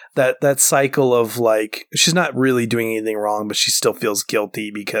that cycle of like, she's not really doing anything wrong, but she still feels guilty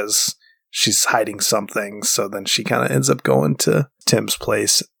because she's hiding something. So then she kind of ends up going to Tim's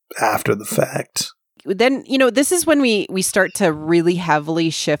place after the fact. Then, this is when we start to really heavily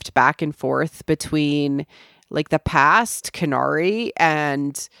shift back and forth between like the past Kenari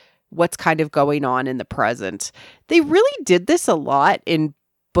and what's kind of going on in the present. They really did this a lot in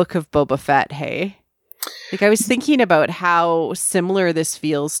Book of Boba Fett, hey? Like, I was thinking about how similar this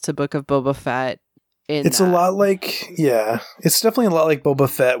feels to Book of Boba Fett. It's a lot like, it's definitely a lot like Boba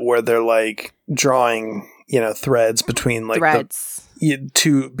Fett, where they're like drawing, threads between like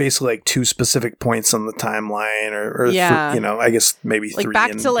basically two specific points on the timeline, or I guess maybe like 3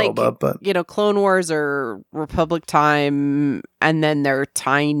 back to Boba, but Clone Wars or Republic time, and then they're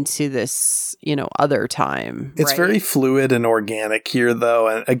tying to this other time. It's very fluid and organic here, though,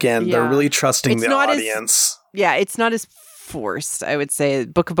 and again they're really trusting the audience. It's not as forced. I would say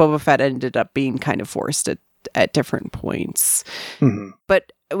Book of Boba Fett ended up being kind of forced at different points. Mm-hmm.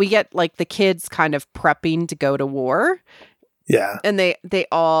 But we get like the kids kind of prepping to go to war. Yeah. And they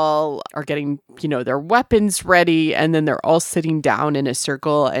all are getting, their weapons ready, and then they're all sitting down in a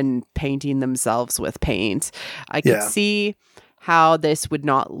circle and painting themselves with paint. I could see how this would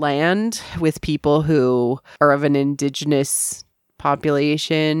not land with people who are of an indigenous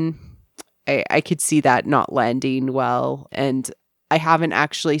population. I could see that not landing well, and I haven't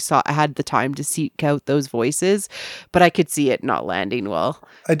actually had the time to seek out those voices, but I could see it not landing well.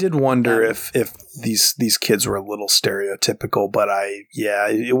 I did wonder if these kids were a little stereotypical, but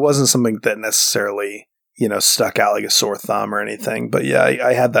it wasn't something that necessarily, stuck out like a sore thumb or anything. But yeah,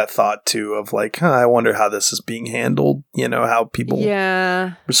 I had that thought too of like, I wonder how this is being handled, how people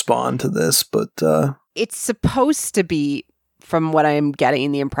respond to this. But it's supposed to be, from what I'm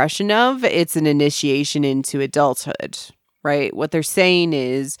getting the impression of, it's an initiation into adulthood. right? What they're saying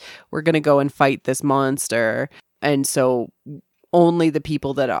is we're going to go and fight this monster. And so only the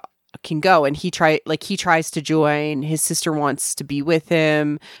people that can go. And he tries to join. His sister wants to be with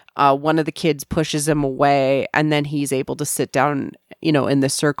him. One of the kids pushes him away, and then he's able to sit down, in the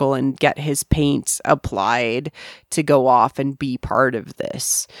circle and get his paint applied to go off and be part of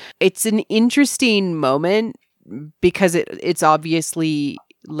this. It's an interesting moment because it's obviously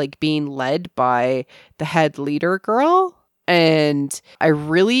like being led by the head leader girl. And I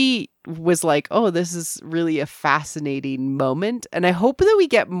really was like, oh, this is really a fascinating moment. And I hope that we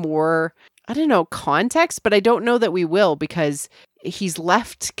get more, I don't know, context, but I don't know that we will because he's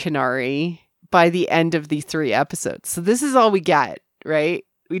left Kenari by the end of the 3 episodes. So this is all we get, right?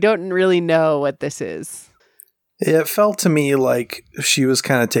 We don't really know what this is. It felt to me like she was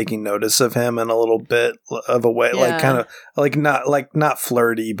kind of taking notice of him in a little bit of a way, like kind of not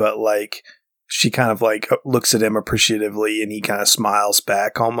flirty, but like she kind of like looks at him appreciatively and he kind of smiles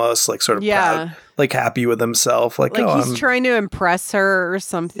back almost like sort of proud, like happy with himself. Like he's trying to impress her or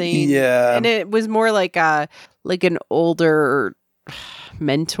something. Yeah. And it was more like an older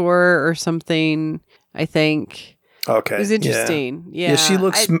mentor or something, I think. Okay. It was interesting. Yeah. She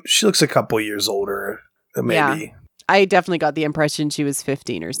looks a couple years older, maybe. Yeah. I definitely got the impression she was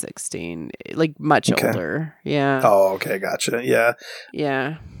 15 or 16, like much older. Yeah. Oh, okay. Gotcha. Yeah.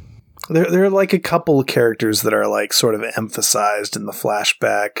 Yeah. There are like a couple of characters that are like sort of emphasized in the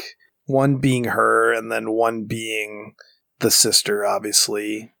flashback. One being her, and then one being the sister,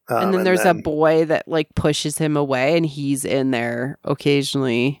 obviously. And then there's a boy that like pushes him away, and he's in there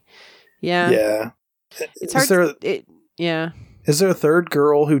occasionally. Yeah. Yeah. It's hard. Is there a third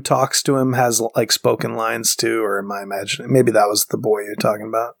girl who talks to him, has like spoken lines too, or am I imagining? Maybe that was the boy you're talking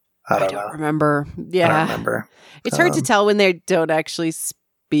about. I don't know. Remember. Yeah. I don't remember. It's hard to tell when they don't actually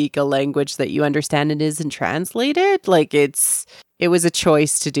speak a language that you understand and isn't translated. Like it was a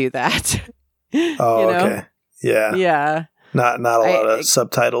choice to do that. Oh, okay. Yeah. Yeah. Not a lot of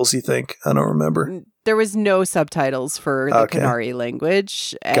subtitles, you think? I don't remember. There was no subtitles for the Kenari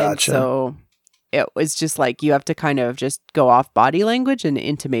language. And gotcha. So it was just like you have to kind of just go off body language and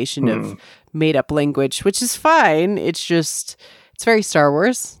intimation of made up language, which is fine. It's very Star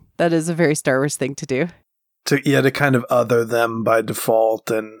Wars. That is a very Star Wars thing to do. To kind of other them by default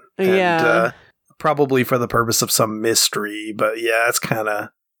and probably for the purpose of some mystery. But yeah, it's kind of,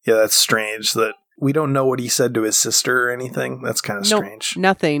 that's strange that we don't know what he said to his sister or anything. That's kind of strange.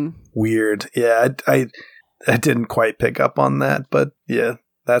 Nothing. Weird. Yeah, I didn't quite pick up on that, but yeah,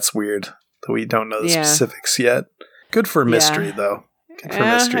 that's weird that we don't know the specifics yet. Good for mystery, though. Good for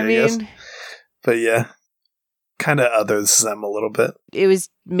mystery, I guess. But yeah, kind of others them a little bit. It was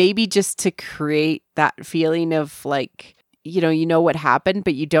maybe just to create that feeling of like, you know what happened,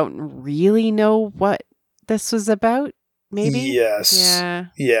 but you don't really know what this was about. Maybe. Yes. Yeah.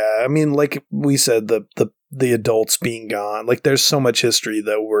 Yeah. I mean, like we said, the adults being gone. Like, there's so much history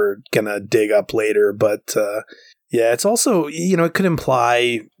that we're gonna dig up later. But it's also it could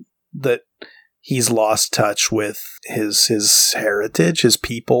imply that he's lost touch with his heritage, his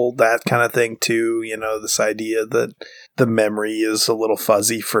people, that kind of thing too. This idea that the memory is a little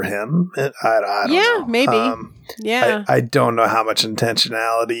fuzzy for him. I don't know. Yeah, maybe. Yeah. I don't know how much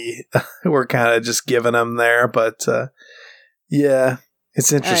intentionality we're kind of just giving him there, but yeah,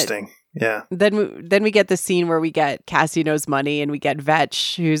 it's interesting. Yeah. Then we get the scene where we get Cassie Knows Money and we get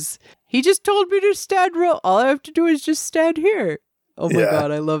Vetch, he just told me to stand all I have to do is just stand here. Oh my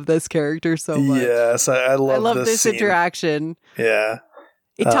God, I love this character so much. Yes, I love this scene. Interaction. Yeah.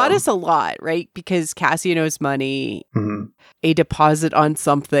 It taught us a lot, right? Because Cassie Knows Money, a deposit on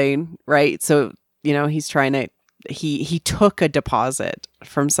something, right? So, he's trying to, he took a deposit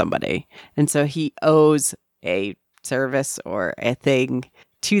from somebody. And so he owes a service or a thing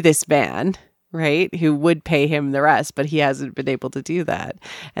to this man, right? Who would pay him the rest, but he hasn't been able to do that.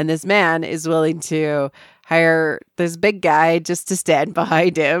 And this man is willing to hire this big guy just to stand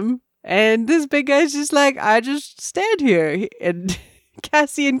behind him. And this big guy's just like, I just stand here. And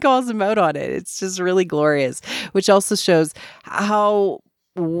Cassian calls him out on it. It's just really glorious, which also shows how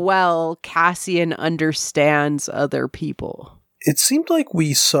well Cassian understands other people. It seemed like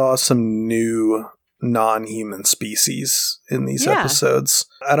we saw some new non-human species in these episodes.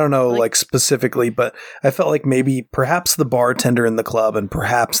 I don't know, like specifically, but I felt like maybe perhaps the bartender in the club and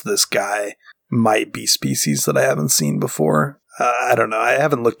perhaps this guy might be species that I haven't seen before. I don't know. I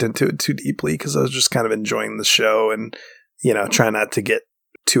haven't looked into it too deeply because I was just kind of enjoying the show and, try not to get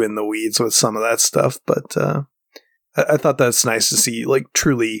too in the weeds with some of that stuff. But I thought that's nice to see, like,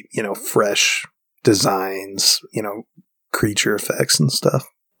 truly, fresh designs, creature effects and stuff.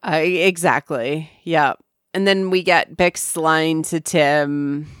 Exactly. Yeah. And then we get Bix's line to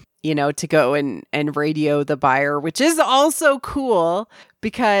Tim, to go and radio the buyer, which is also cool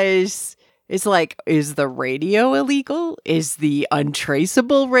because it's like, is the radio illegal? Is the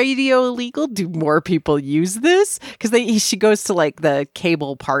untraceable radio illegal? Do more people use this? Because she goes to like the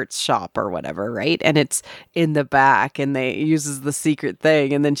cable parts shop or whatever, right? And it's in the back and they uses the secret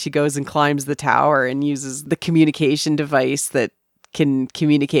thing. And then she goes and climbs the tower and uses the communication device that can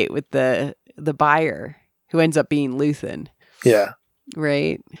communicate with the buyer, who ends up being Luthen. Yeah.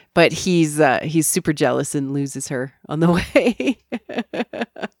 Right. But he's super jealous and loses her on the way.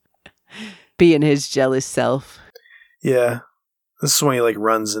 Being his jealous self. Yeah. This is when he like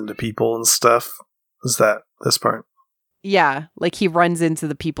runs into people and stuff. Is that this part? Yeah. Like he runs into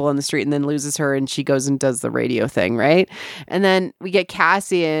the people on the street and then loses her and she goes and does the radio thing, right? And then we get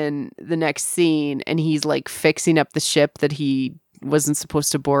Cassian the next scene and he's like fixing up the ship that he wasn't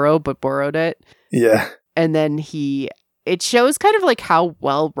supposed to borrow but borrowed it. Yeah. And then it shows kind of like how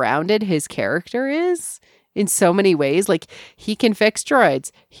well-rounded his character is in so many ways. Like he can fix droids,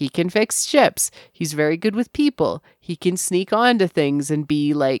 he can fix ships, he's very good with people, he can sneak onto things and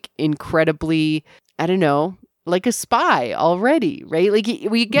be like incredibly, I don't know, like a spy already, right? Like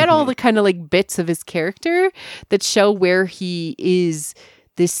we get all the kind of like bits of his character that show where he is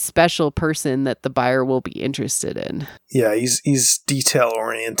this special person that the buyer will be interested in. Yeah, he's detail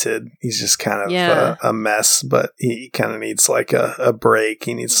oriented. He's just kind of a mess, but he kind of needs like a break.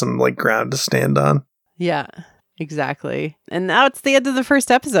 He needs some like ground to stand on. Yeah, exactly. And now it's the end of the first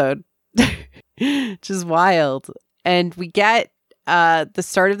episode, which is wild. And we get the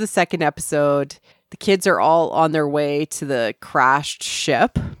start of the second episode. The kids are all on their way to the crashed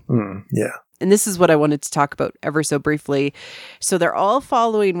ship. Yeah. And this is what I wanted to talk about ever so briefly. So they're all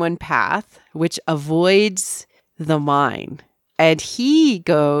following one path, which avoids the mine. And he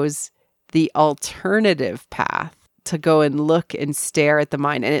goes the alternative path to go and look and stare at the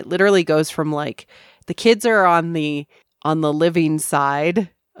mine. And it literally goes from like, the kids are on the living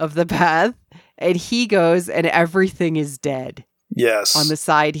side of the path, and he goes and everything is dead. Yes. On the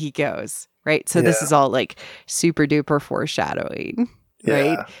side he goes, right? So this is all like super duper foreshadowing.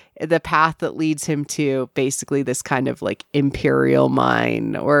 Right? Yeah. The path that leads him to basically this kind of like imperial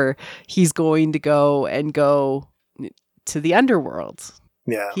mine, or he's going to go to the underworld.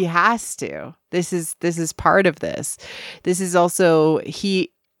 Yeah. He has to. This is part of this. This is also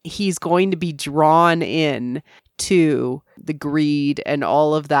he's going to be drawn in to the greed and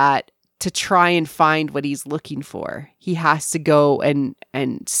all of that to try and find what he's looking for. He has to go and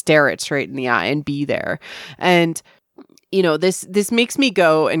stare it straight in the eye and be there. And this makes me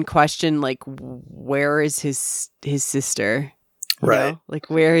go and question, like, where is his sister? Right. Like,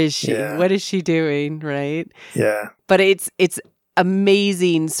 where is she? Yeah. What is she doing? Right. Yeah. But it's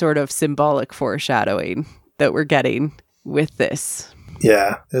amazing sort of symbolic foreshadowing that we're getting with this.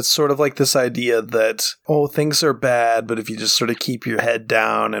 Yeah. It's sort of like this idea that, things are bad, but if you just sort of keep your head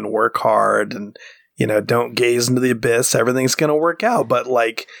down and work hard and, don't gaze into the abyss, everything's going to work out. But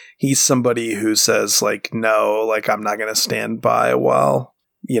like, he's somebody who says like, no, like I'm not going to stand by while,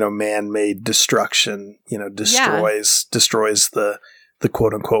 man-made destruction, destroys the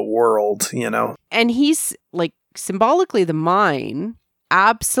quote unquote world, And he's like, symbolically, the mine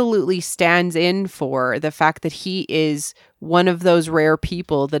absolutely stands in for the fact that he is one of those rare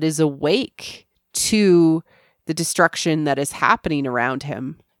people that is awake to the destruction that is happening around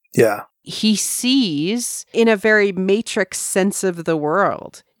him. Yeah. He sees in a very Matrix sense of the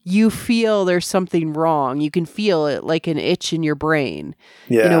world. You feel there's something wrong. You can feel it like an itch in your brain.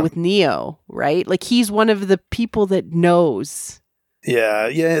 Yeah. With Neo, right? Like he's one of the people that knows. Yeah.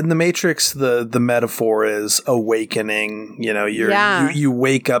 Yeah. In the Matrix, the metaphor is awakening. You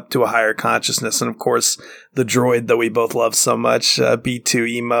wake up to a higher consciousness. And of course, the droid that we both love so much, B2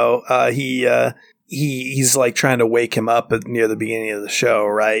 Emo, he's like trying to wake him up near the beginning of the show,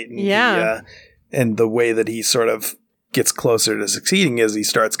 right? And and the way that he sort of gets closer to succeeding is he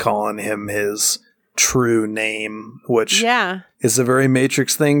starts calling him his true name, which is a very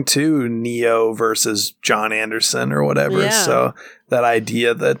Matrix thing too. Neo versus John Anderson or whatever. Yeah. So that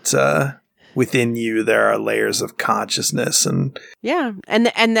idea that within you there are layers of consciousness and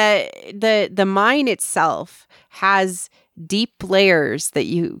the mind itself has deep layers that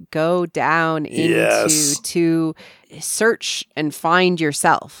you go down into to search and find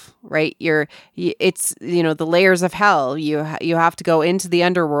yourself, right? It's the layers of hell. You have to go into the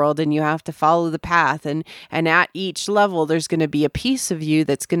underworld and you have to follow the path, and at each level there's going to be a piece of you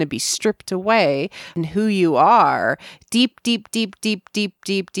that's going to be stripped away, and who you are deep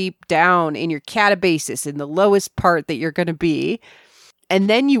down in your catabasis, in the lowest part that you're going to be, and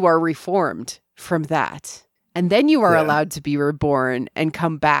then you are reformed from that. And then you are Yeah. allowed to be reborn and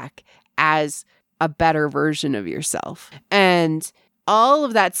come back as a better version of yourself. And all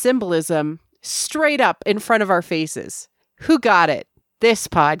of that symbolism straight up in front of our faces. Who got it? This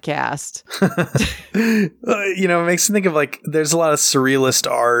podcast. You know, it makes me think of like there's a lot of surrealist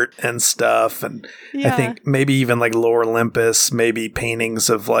art and stuff, and I think maybe even like Lower Olympus, maybe paintings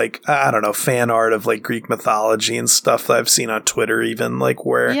of like I don't know, fan art of like Greek mythology and stuff that I've seen on Twitter, even like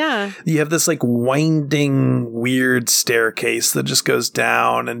where you have this like winding weird staircase that just goes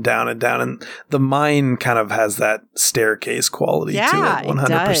down and down and down, and the mind kind of has that staircase quality to it,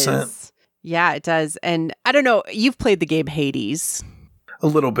 100%. Yeah, it does. And I don't know, you've played the game Hades. A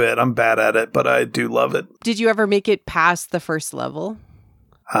little bit. I'm bad at it, but I do love it. Did you ever make it past the first level?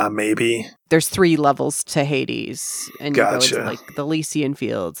 Maybe. There's 3 levels to Hades, and you Gotcha. go into like the Elysian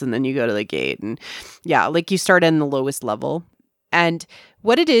Fields, and then you go to the gate, and yeah, like you start in the lowest level. And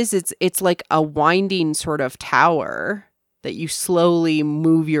what it is, it's like a winding sort of tower that you slowly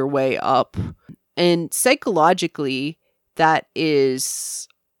move your way up. And psychologically, that is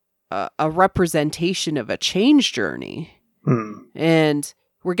a representation of a change journey. And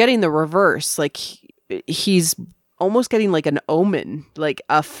we're getting the reverse. Like he's almost getting like an omen, like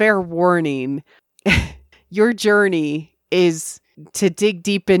a fair warning. Your journey is to dig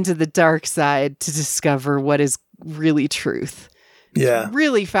deep into the dark side to discover what is really truth. Yeah. It's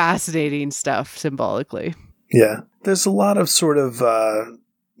really fascinating stuff symbolically. Yeah. There's a lot of sort of,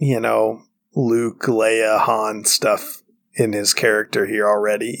 you know, Luke, Leia, Han stuff in his character here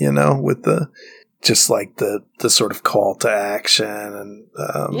already, you know, with the just like the sort of call to action and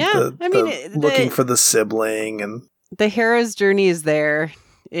looking for the sibling and the hero's journey is there.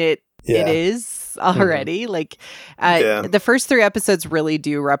 It is already like the first 3 episodes really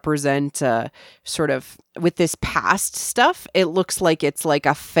do represent sort of with this past stuff. It looks like it's like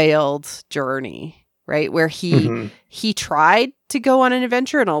a failed journey, right? Where he tried to go on an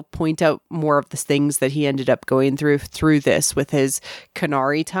adventure, and I'll point out more of the things that he ended up going through this with his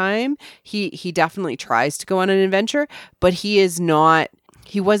Kenari time. He definitely tries to go on an adventure, but he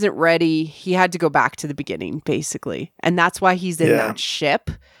wasn't ready. He had to go back to the beginning, basically. And that's why he's in that ship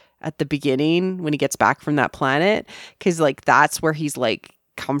at the beginning when he gets back from that planet, because like that's where he's like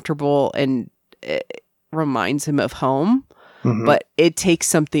comfortable and it reminds him of home. But it takes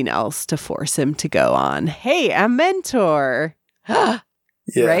something else to force him to go on. Hey, a mentor.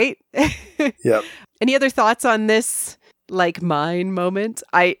 Right? Yep. Any other thoughts on this like mine moment?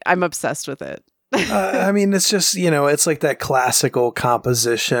 I'm obsessed with it. I mean, it's just, you know, it's like that classical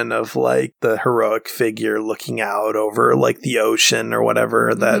composition of like the heroic figure looking out over like the ocean or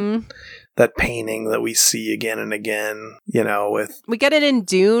whatever, that painting that we see again and again, you know, we get it in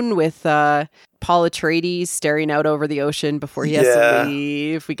Dune with Paul Atreides staring out over the ocean before he has to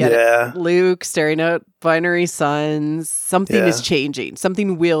leave. We get it, Luke staring out Binary Suns. Something is changing.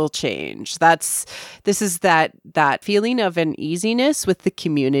 Something will change. This is that feeling of uneasiness with the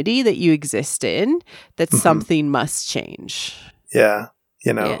community that you exist in, that something must change. Yeah.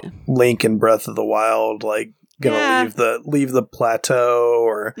 You know, Link in Breath of the Wild, like, gonna leave the plateau,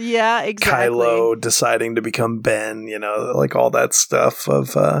 or Kylo deciding to become Ben, you know, like all that stuff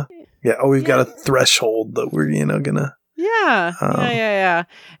of we've got a threshold that we're, you know, gonna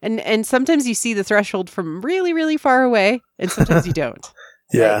and sometimes you see the threshold from really, really far away, and sometimes you don't.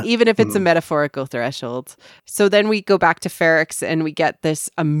 Right? Even if it's a metaphorical threshold. So then we go back to Ferrix and we get this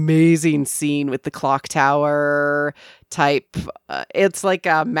amazing scene with the clock tower type. It's like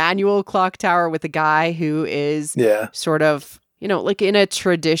a manual clock tower with a guy who is sort of, you know, like in a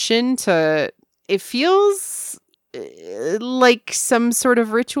tradition it feels like some sort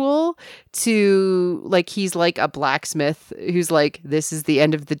of ritual to like, he's like a blacksmith who's like, this is the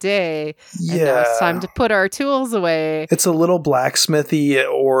end of the day. And now it's time to put our tools away. It's a little blacksmithy,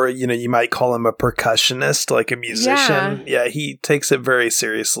 or, you know, you might call him a percussionist, like a musician. Yeah, he takes it very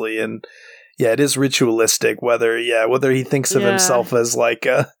seriously. And it is ritualistic, whether he thinks of himself as like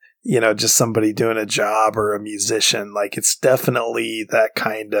a, you know, just somebody doing a job or a musician. Like, it's definitely that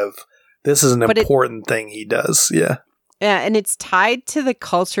kind of, this is an important thing he does. Yeah. Yeah. And it's tied to the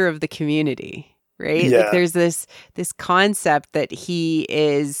culture of the community, right? Yeah. Like there's this concept that he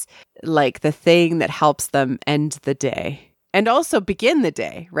is like the thing that helps them end the day and also begin the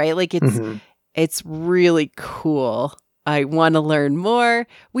day, right? Like it's really cool. I want to learn more.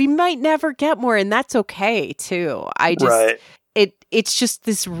 We might never get more, and that's okay too. It's just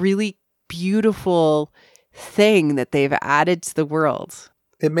this really beautiful thing that they've added to the world.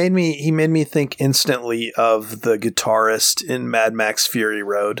 He made me think instantly of the guitarist in Mad Max Fury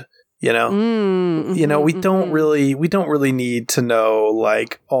Road. You know, we don't really need to know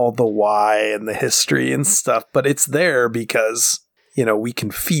like all the why and the history and stuff, but it's there because, we can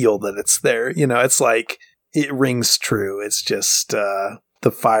feel that it's there. It's like it rings true. It's just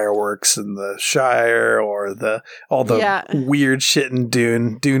the fireworks in the Shire or all the weird shit in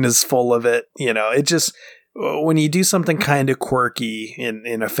Dune. Dune is full of it. It just, when you do something kind of quirky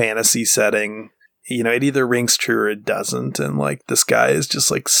in a fantasy setting, it either rings true or it doesn't. And like this guy is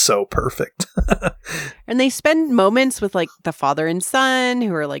just like so perfect. And they spend moments with like the father and son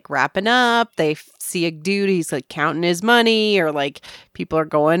who are like wrapping up. They see a dude, he's like counting his money, or like people are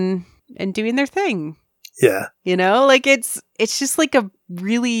going and doing their thing. Yeah. Like it's just like a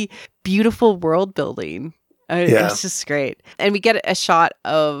really beautiful world building. It's just great. And we get a shot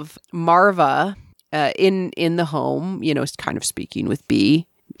of Marva in the home, kind of speaking with B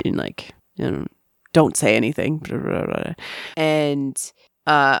in like, don't say anything. And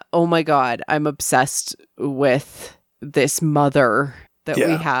oh my God, I'm obsessed with this mother that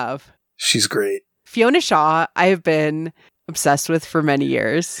we have. She's great. Fiona Shaw, I have been obsessed with for many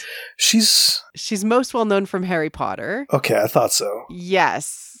years. She's most well known from Harry Potter. Okay, I thought so.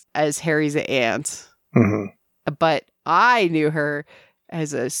 Yes, as Harry's aunt. Mm-hmm. But I knew her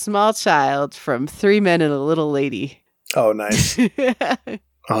as a small child from 3 Men and a Little Lady. Oh, nice.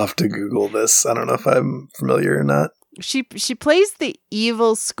 I'll have to Google this. I don't know if I'm familiar or not. She plays the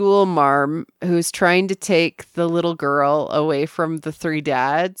evil school marm who's trying to take the little girl away from the 3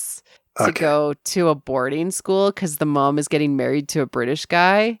 dads to go to a boarding school because the mom is getting married to a British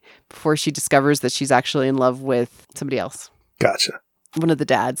guy before she discovers that she's actually in love with somebody else. Gotcha. One of the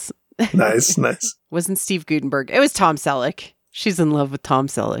dads. Nice. Wasn't Steve Guttenberg. It was Tom Selleck. She's in love with Tom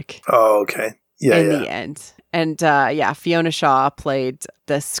Selleck. Oh, okay. Yeah, in the end. And Fiona Shaw played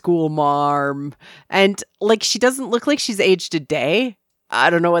the school marm. And like, she doesn't look like she's aged a day. I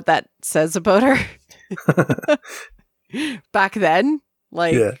don't know what that says about her. Back then,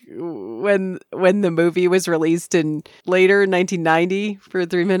 like when the movie was released in later 1990 for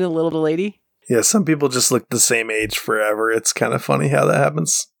 3 Men and a Little Lady. Yeah, some people just look the same age forever. It's kind of funny how that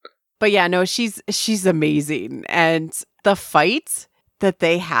happens. But yeah, no, she's amazing. And the fight that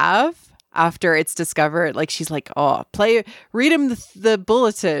they have after it's discovered, like she's like, read him the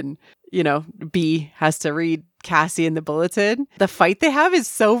bulletin. B has to read Cassie in the bulletin. The fight they have is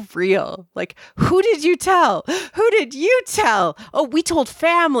so real. Like, who did you tell? Who did you tell? Oh, we told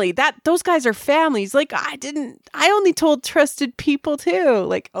family. Those guys are families. Like, I only told trusted people too.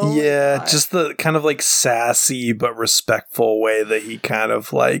 Like, oh yeah, just the kind of like sassy but respectful way that he kind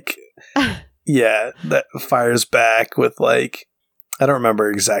of like, that fires back with like, I don't remember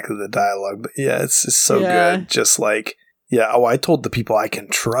exactly the dialogue, but yeah, it's so good. Just like, I told the people I can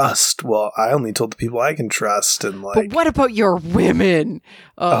trust. Well, I only told the people I can trust. And like, but what about your women?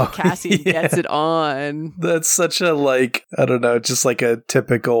 Cassie gets it on. That's such a like, I don't know, just like a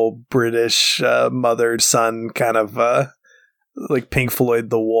typical British mother-son kind of like Pink Floyd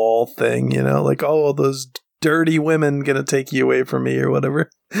The Wall thing, like, oh, those dirty women gonna take you away from me or whatever.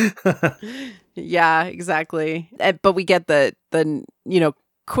 Yeah, exactly. But we get the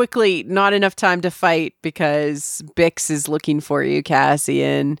quickly, not enough time to fight because Bix is looking for you,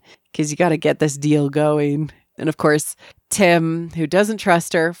 Cassian, because you got to get this deal going. And of course, Tim, who doesn't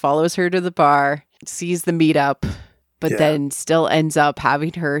trust her, follows her to the bar, sees the meetup, but then still ends up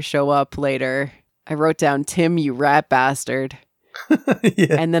having her show up later. I wrote down, Tim, you rat bastard.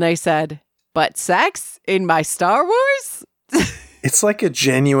 And then I said, but sex in my Star Wars? It's like a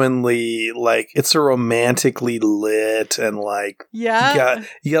genuinely, like, it's a romantically lit and like, you got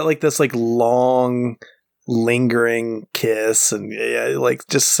like this like long lingering kiss and like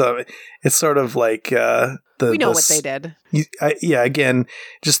just so it's sort of like we know what they did. Again,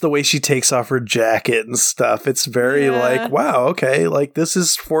 just the way she takes off her jacket and stuff. It's very like, wow, okay, like this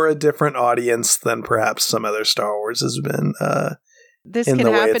is for a different audience than perhaps some other Star Wars has been. This can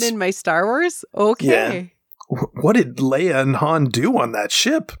happen in my Star Wars? Okay. Yeah. What did Leia and Han do on that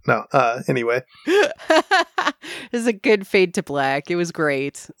ship? No, anyway. This is a good fade to black. It was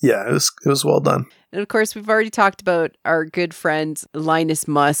great. Yeah, it was well done. And of course, we've already talked about our good friend Linus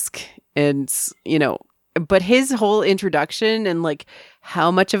Musk and, but his whole introduction and like how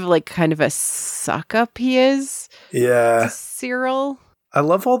much of like kind of a suck up he is. Yeah. To Cyril. I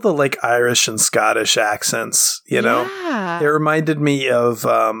love all the like Irish and Scottish accents, It reminded me of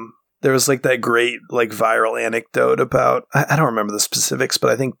there was like that great like viral anecdote about, I don't remember the specifics,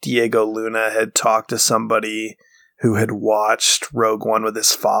 but I think Diego Luna had talked to somebody who had watched Rogue One with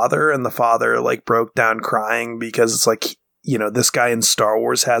his father, and the father like broke down crying because it's like this guy in Star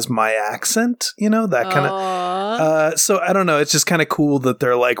Wars has my accent, that kind of. So I don't know. It's just kind of cool that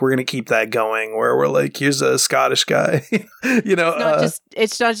they're like, we're going to keep that going where we're like, here's a Scottish guy,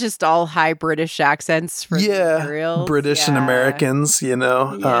 It's not just all high British accents for the Imperials. British and Americans,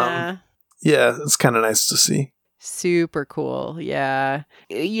 Yeah. It's kind of nice to see. Super cool. Yeah.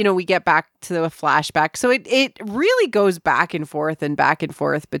 We get back to the flashback. So it really goes back and forth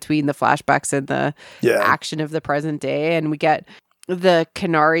between the flashbacks and the action of the present day. And we get the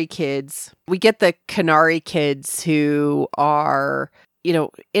Kenari kids. We get the Kenari kids who are,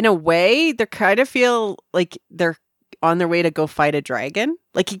 in a way, they kind of feel like they're on their way to go fight a dragon.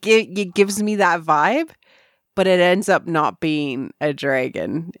 Like it gives me that vibe. But it ends up not being a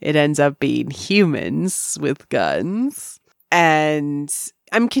dragon. It ends up being humans with guns. And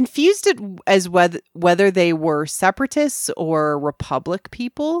I'm confused as whether they were separatists or Republic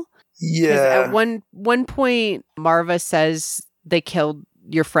people. Yeah. At one point, Marva says they killed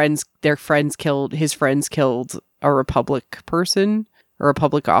his friends killed a Republic person, a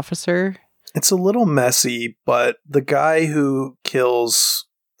Republic officer. It's a little messy, but the guy who kills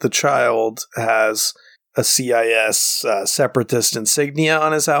the child has a CIS separatist insignia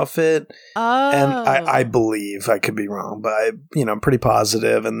on his outfit. Oh. And I believe, I could be wrong, but I'm pretty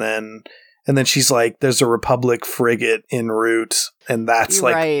positive. And then she's like, there's a Republic frigate en route, and that's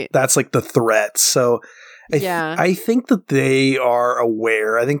that's like the threat. So I think that they are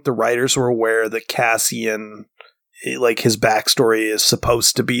aware. I think the writers were aware that Cassian, like, his backstory is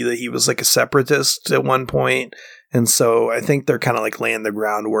supposed to be that he was like a separatist at one point. And so I think they're kind of like laying the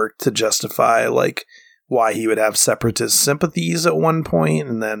groundwork to justify like why he would have separatist sympathies at one point.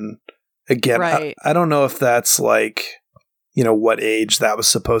 And then again, I don't know if that's like, what age that was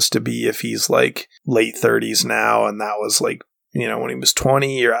supposed to be, if he's like late 30s now and that was like, when he was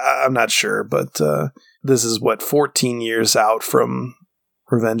 20, or I'm not sure, but this is 14 years out from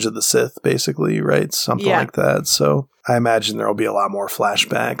Revenge of the Sith, basically, right? Something like that. So I imagine there'll be a lot more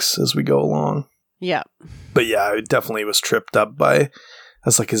flashbacks as we go along. Yeah. But yeah, I definitely was tripped up by, I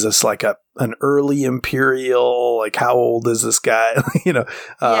was like, is this like an early Imperial? Like, how old is this guy?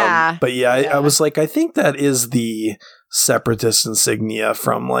 But I was like, I think that is the separatist insignia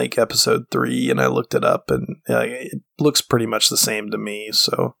from like episode 3. And I looked it up and it looks pretty much the same to me.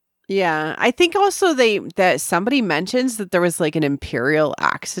 So. Yeah. I think also that somebody mentions that there was like an Imperial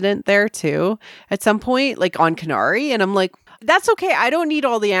accident there too at some point, like on Kenari. And I'm like, that's okay. I don't need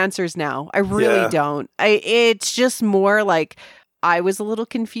all the answers now. I really don't. It's just more like, I was a little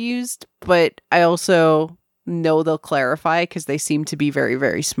confused, but I also know they'll clarify because they seem to be very,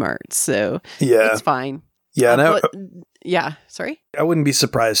 very smart. So it's fine. Yeah. Sorry. I wouldn't be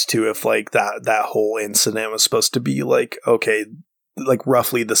surprised too if like that whole incident was supposed to be like, okay, like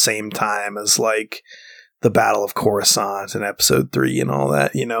roughly the same time as like the Battle of Coruscant in episode 3 and all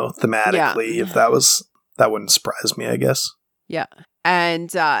that, thematically. If that wouldn't surprise me, I guess. Yeah. And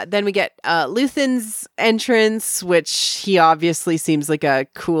then we get Luthen's entrance, which he obviously seems like a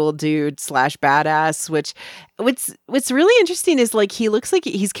cool dude / badass, what's really interesting is like he looks like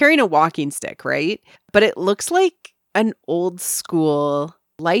he's carrying a walking stick, right? But it looks like an old school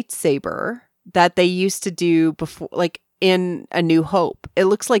lightsaber that they used to do before, like in A New Hope. It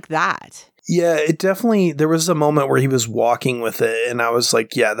looks like that. Yeah, it definitely, there was a moment where he was walking with it and I was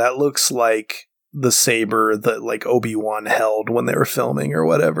like, yeah, that looks like the saber that like Obi-Wan held when they were filming or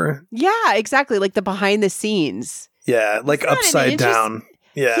whatever. Yeah, exactly. Like the behind the scenes. Yeah, like upside down.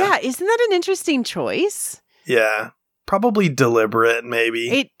 Yeah. Yeah, isn't that an interesting choice? Yeah. Probably deliberate,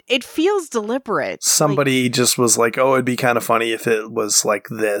 maybe. It feels deliberate. Somebody just was like, oh, it'd be kind of funny if it was like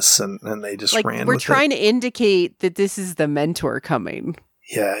this, and they just ran with it. We're trying to indicate that this is the mentor coming.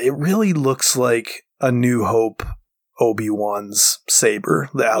 Yeah, it really looks like A New Hope Obi-Wan's saber,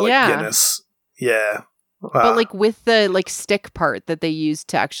 the Alec Guinness. Yeah. But like with the like stick part that they used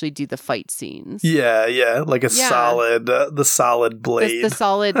to actually do the fight scenes. Yeah, like solid, the solid blade. The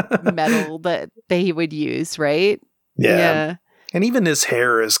solid metal that they would use, right? Yeah. And even his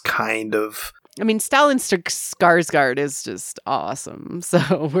hair is kind of... I mean, Stellan Skarsgård is just awesome.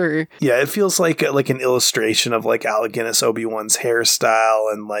 So we're... Yeah, it feels like an illustration of like Alec Guinness Obi-Wan's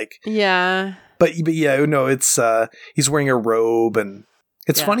hairstyle and like... Yeah. But yeah, no, it's... he's wearing a robe and...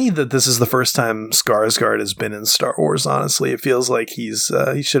 It's funny that this is the first time Skarsgård has been in Star Wars, honestly. It feels like he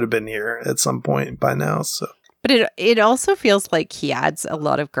should have been here at some point by now, so... But it also feels like he adds a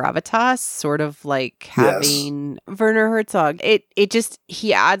lot of gravitas, sort of like having Werner Herzog.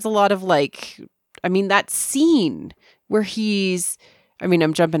 He adds a lot of like, I mean, that scene where he's... I mean,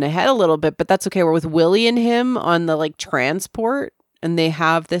 I'm jumping ahead a little bit, but that's okay. We're with Willie and him on the like transport, and they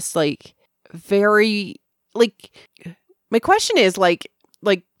have this like very... like... My question is like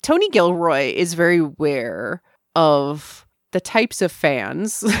Tony Gilroy is very aware of the types of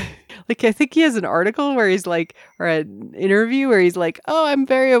fans. Like, I think he has an article where he's like, or an interview where he's like, oh, I'm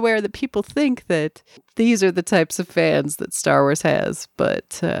very aware that people think that these are the types of fans that Star Wars has.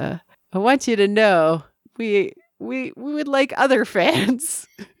 But I want you to know we would like other fans.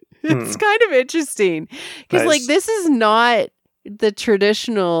 It's kind of interesting because like this is not the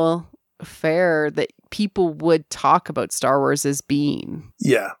traditional fare that people would talk about Star Wars as being.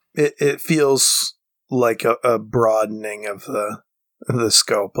 Yeah, it feels like a broadening of the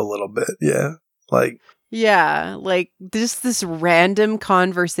scope a little bit. Yeah, like just this random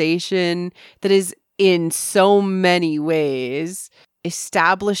conversation that is in so many ways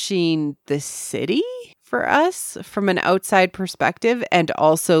establishing the city for us from an outside perspective, and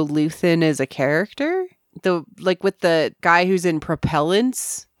also Luthen as a character. Like with the guy who's in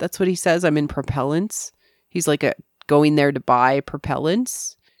propellants, that's what he says. I'm in propellants. He's like going there to buy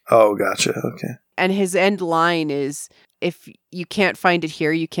propellants. Oh, gotcha. Okay. And his end line is, if you can't find it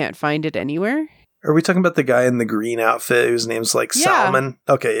here, you can't find it anywhere. Are we talking about the guy in the green outfit whose name's like Salmon?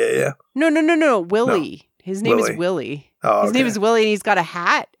 Okay, yeah. No. Willie. No. His name is Willie. Oh, his name is Willie, and he's got a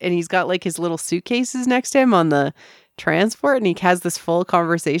hat, and he's got like his little suitcases next to him on the transport, and he has this full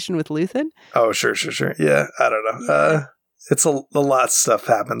conversation with Luthen. Oh, sure. Yeah, I don't know. Yeah. It's a lot of stuff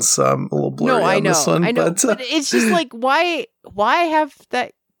happens, so I'm a little blurry on this one. I know, but it's just like, why have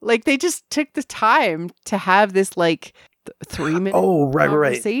that? Like, they just took the time to have this like 3-minute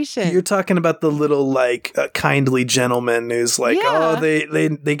conversation. Right. You're talking about the little like kindly gentleman who's like, oh,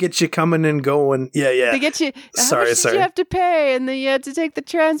 they get you coming and going. Yeah. They get you. Sorry. You have to pay, and then you have to take the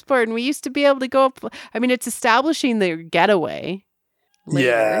transport. And we used to be able to go up. I mean, it's establishing the getaway.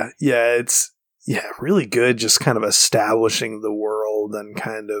 Later. Yeah. It's really good. Just kind of establishing the world and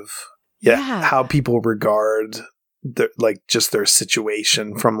kind of how people regard their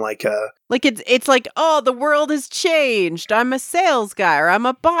situation from like a it's like, oh, the world has changed. I'm a sales guy or I'm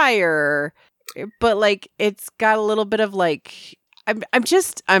a buyer, but like it's got a little bit of like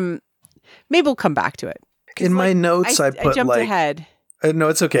I'm maybe we'll come back to it. In my notes, I put jumped ahead. No,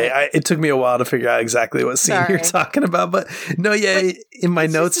 it's okay. It took me a while to figure out exactly what scene you're talking about, but no, in my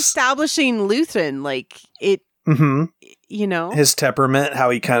notes, just establishing Luthen, like it, you know, his temperament, how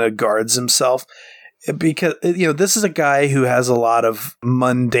he kind of guards himself. Because, this is a guy who has a lot of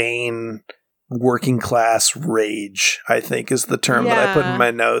mundane working class rage, I think is the term that I put in my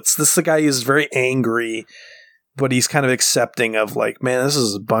notes. This is a guy who's very angry, but he's kind of accepting of like, man, this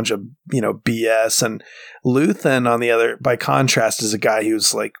is a bunch of, BS. And Luthen, by contrast, is a guy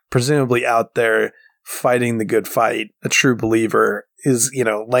who's like presumably out there fighting the good fight, a true believer, is,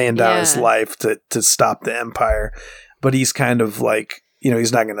 laying down his life to stop the Empire. But he's kind of like,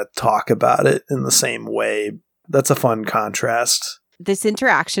 he's not going to talk about it in the same way. That's a fun contrast. This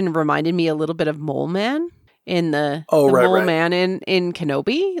interaction reminded me a little bit of Mole Man in the Mole Man in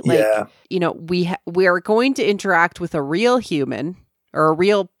Kenobi. Like, we are going to interact with a real human or a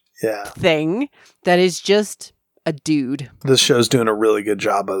real thing that is just a dude. This show's doing a really good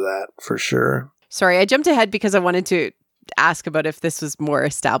job of that, for sure. Sorry, I jumped ahead because I wanted to ask about if this was more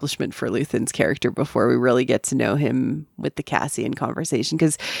establishment for Luthen's character before we really get to know him with the Cassian conversation,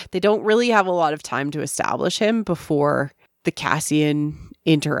 because they don't really have a lot of time to establish him before the Cassian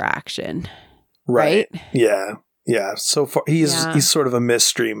interaction. Right? Yeah. So far, he's sort of a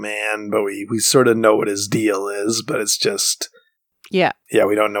mystery man, but we sort of know what his deal is, but it's just... Yeah,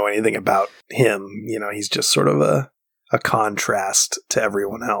 we don't know anything about him. He's just sort of a contrast to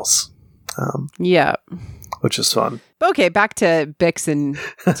everyone else. Which is fun. Okay, back to Bix and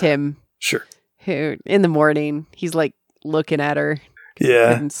Tim. Sure. Who, in the morning, he's like looking at her.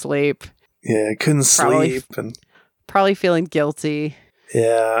 Yeah. Couldn't sleep. Yeah, couldn't sleep. And probably feeling guilty.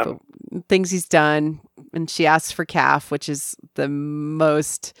 Yeah. Things he's done. And she asks for Calf, which is the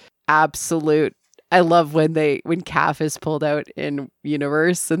most absolute... I love when Calf is pulled out in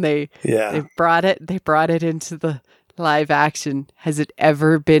universe and they brought it into the live action. Has it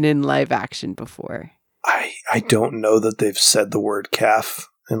ever been in live action before? I don't know that they've said the word calf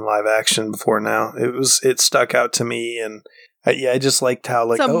in live action before now. It stuck out to me, and I just liked how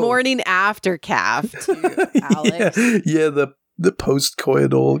like it's a morning after calf too, Alex. the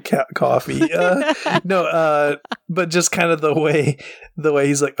post-coital coffee. But just kind of the way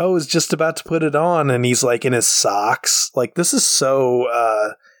he's like, oh, it's just about to put it on, and he's like in his socks. Like, this is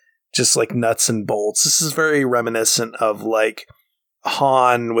so just like nuts and bolts. This is very reminiscent of like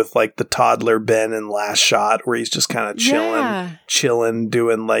Han with like the toddler Ben in Last Shot, where he's just kind of chilling,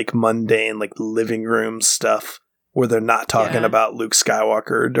 doing like mundane like living room stuff where they're not talking about Luke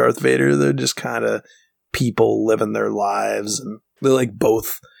Skywalker or Darth Vader. They're just kind of people living their lives, and they're like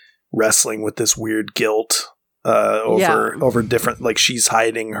both wrestling with this weird guilt over different, like she's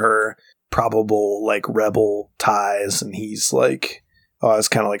hiding her probable like rebel ties, and he's like, oh, I was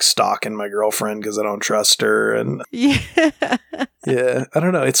kind of like stalking my girlfriend because I don't trust her. And yeah, I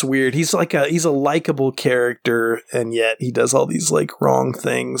don't know. It's weird. He's a likable character, and yet he does all these like wrong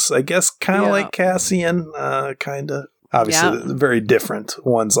things. I guess kind of like Cassian, kind of. Obviously, very different.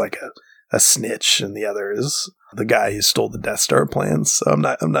 One's like a snitch, and the other is the guy who stole the Death Star plans. So I'm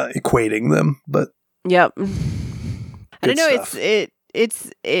not equating them, but yep. I don't know. Stuff.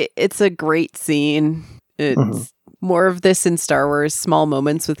 It's a great scene. It's more of this in Star Wars, small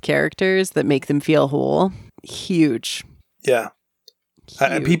moments with characters that make them feel whole. Huge. Yeah.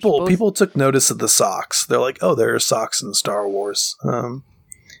 Huge. People took notice of the socks. They're like, oh, there are socks in Star Wars,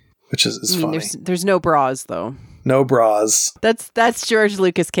 which is funny. There's no bras though. No bras. That's George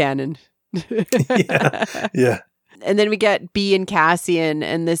Lucas canon. Yeah. And then we get B and Cassian,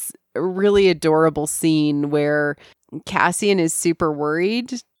 and this really adorable scene where Cassian is super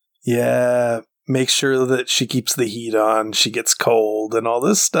worried. Yeah. Make sure that she keeps the heat on. She gets cold and all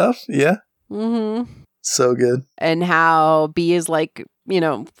this stuff. Yeah. Mm-hmm. So good. And how B is like,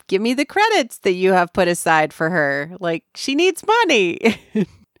 give me the credits that you have put aside for her. Like, she needs money.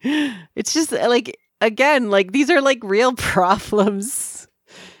 It's just like, again, like these are like real problems.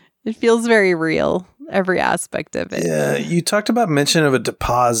 It feels very real, every aspect of it. Yeah. You talked about mention of a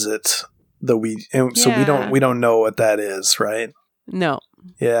deposit that we don't know what that is, right? No.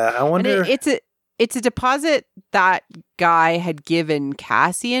 Yeah. I wonder. It's a deposit that guy had given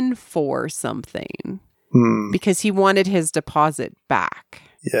Cassian for something because he wanted his deposit back.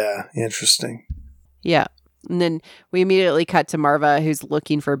 Yeah, interesting. Yeah. And then we immediately cut to Marva, who's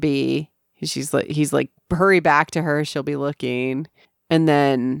looking for B. He's like, hurry back to her. She'll be looking. And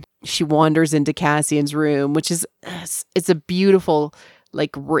then she wanders into Cassian's room, which is, it's a beautiful,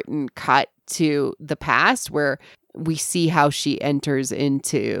 like written cut to the past where we see how she enters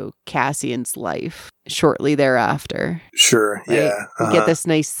into Cassian's life shortly thereafter. Sure. Right? Yeah. We get this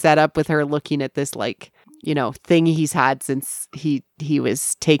nice setup with her looking at this, like, thing he's had since he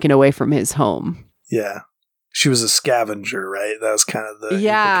was taken away from his home. Yeah. She was a scavenger, right? That was kind of the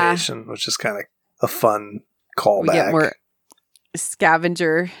implication, which is kind of a fun callback. We get more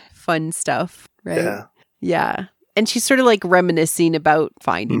scavenger fun stuff, right? Yeah. Yeah. And she's sort of like reminiscing about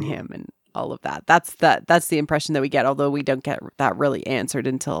finding him and all of that. That's the impression that we get, although we don't get that really answered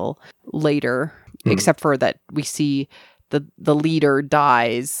until later, except for that we see the leader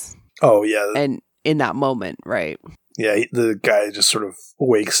dies. Oh, yeah. And in that moment, right? Yeah, the guy just sort of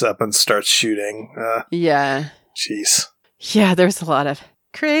wakes up and starts shooting. Yeah. Jeez. Yeah, there's a lot of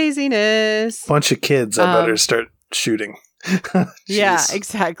craziness. Bunch of kids, I better start shooting. Yeah,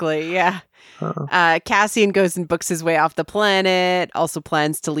 exactly. Yeah. Cassian goes and books his way off the planet, also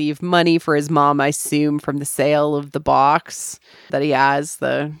plans to leave money for his mom, I assume, from the sale of the box that he has,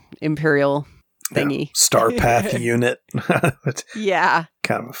 the Imperial thingy. Yeah, Starpath unit. Yeah.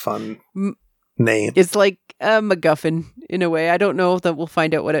 Kind of a fun name. It's like a MacGuffin in a way. I don't know that we'll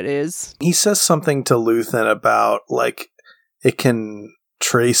find out what it is. He says something to Luthen about, like, it can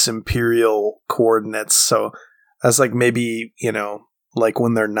trace Imperial coordinates. So that's like maybe, like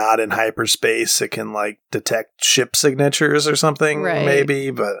when they're not in hyperspace, it can like detect ship signatures or something, right.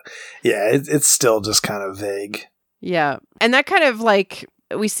 Maybe. But yeah, it's still just kind of vague. Yeah. And that kind of like,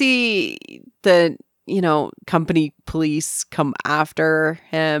 we see the, company police come after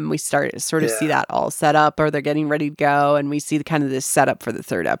him. We see that all set up, or they're getting ready to go. And we see kind of this setup for the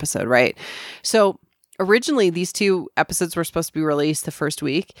third episode, right? So originally these 2 episodes were supposed to be released the first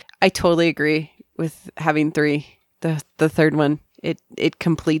week. I totally agree with having 3. The third one. It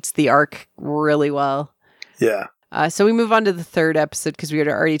completes the arc really well. Yeah. So we move on to the third episode because we were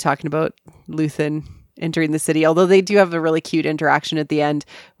already talking about Luthen entering the city, although they do have a really cute interaction at the end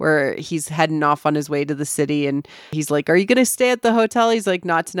where he's heading off on his way to the city and he's like, are you going to stay at the hotel? He's like,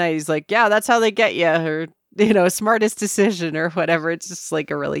 not tonight. He's like, yeah, that's how they get you, or, smartest decision or whatever. It's just like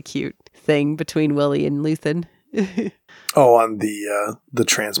a really cute thing between Willie and Luthen. Oh, on the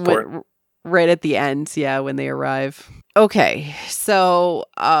transport. Right at the end, yeah, when they arrive. Okay, so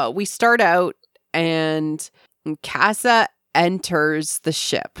we start out and Casa enters the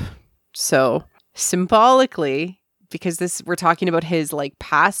ship. So symbolically, because we're talking about his like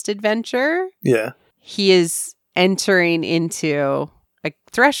past adventure. Yeah. He is entering into a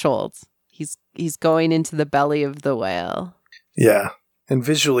threshold. He's going into the belly of the whale. Yeah. And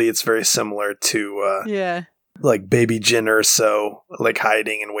visually it's very similar to like Baby Jyn Erso, like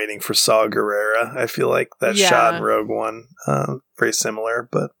hiding and waiting for Saw Gerrera. I feel like that shot in Rogue One, very similar,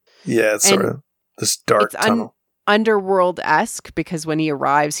 but yeah, it's sort of this dark tunnel. Underworld-esque because when he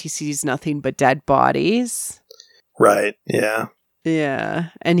arrives, he sees nothing but dead bodies. Right. Yeah. Yeah.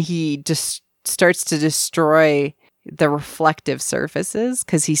 And he just starts to destroy the reflective surfaces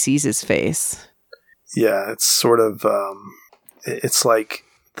because he sees his face. Yeah. It's sort of, it's like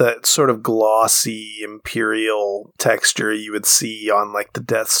that sort of glossy imperial texture you would see on like the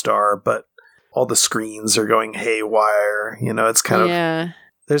Death Star, but all the screens are going haywire. You know, it's kind of,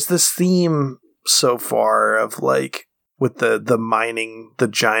 there's this theme so far of like with the mining, the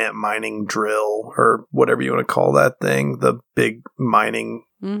giant mining drill or whatever you want to call that thing, the big mining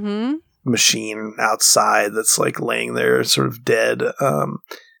machine outside that's like laying there sort of dead.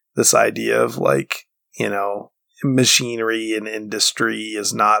 This idea of like, you know, machinery and industry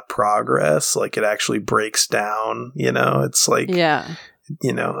is not progress. Like it actually breaks down, you know, it's like,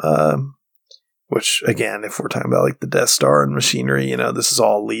 you know, which again, if we're talking about like the Death Star and machinery, you know, this is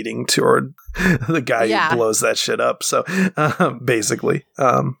all leading toward the guy who blows that shit up. So basically,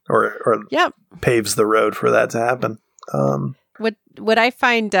 or paves the road for that to happen. What I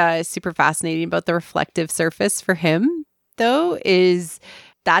find super fascinating about the reflective surface for him, though, is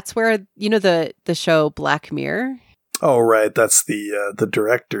that's where, you know, the show Black Mirror. Oh, right. That's the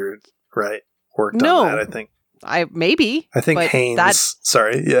director, right? Worked on that, I think. I think Haynes.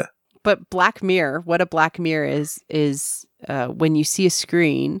 Sorry, yeah. But Black Mirror, what a Black Mirror is when you see a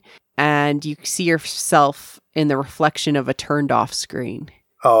screen and you see yourself in the reflection of a turned off screen.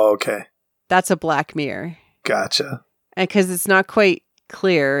 Oh, okay. That's a Black Mirror. Gotcha. And because it's not quite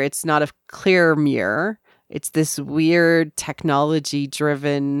clear, it's not a clear mirror. It's this weird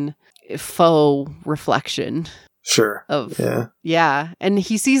technology-driven faux reflection. Sure. Yeah. And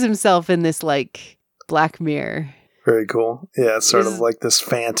he sees himself in this like Black Mirror. Very cool. Yeah, it's sort of like this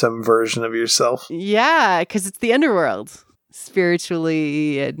phantom version of yourself. Yeah, because it's the underworld,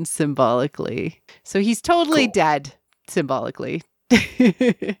 spiritually and symbolically. So he's totally dead, symbolically.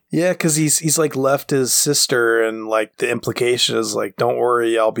 Yeah, because he's like left his sister, and like the implication is like, don't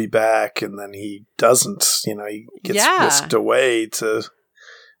worry, I'll be back. And then he doesn't, you know, he gets whisked away to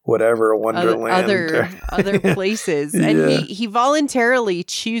whatever Wonderland, other places. And he voluntarily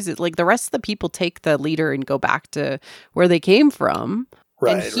chooses, like the rest of the people take the leader and go back to where they came from.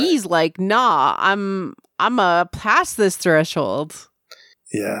 Right, and he's like, nah, I'm past this threshold.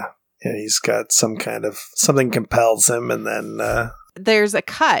 Yeah. He's got some kind of something compels him, and then there's a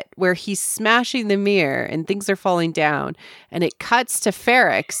cut where he's smashing the mirror and things are falling down, and it cuts to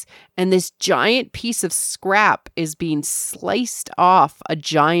Ferrix, and this giant piece of scrap is being sliced off a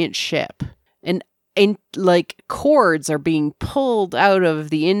giant ship, and like cords are being pulled out of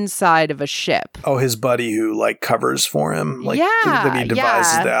the inside of a ship. Oh, his buddy who like covers for him, like that he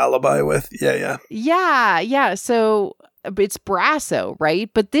devises the alibi with. Yeah. So it's Brasso, right?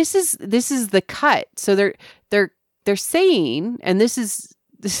 But this is the cut. So they're saying, and this is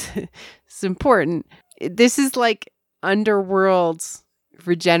important. This is like Underworld's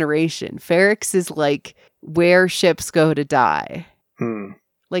regeneration. Ferrix is like where ships go to die.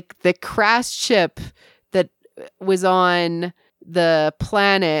 Like the crashed ship that was on the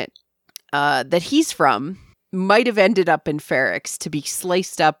planet that he's from might have ended up in Ferrix to be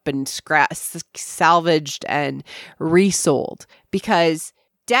sliced up and salvaged and resold, because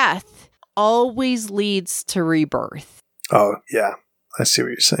death always leads to rebirth. Oh, yeah. I see what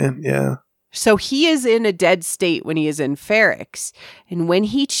you're saying. Yeah. So he is in a dead state when he is in Ferrix. And when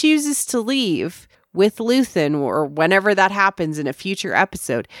he chooses to leave with Luthen, or whenever that happens in a future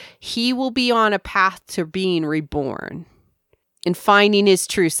episode, he will be on a path to being reborn and finding his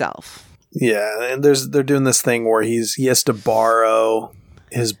true self. Yeah, and they're doing this thing where he has to borrow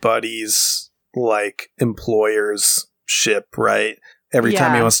his buddy's like employer's ship, right? Every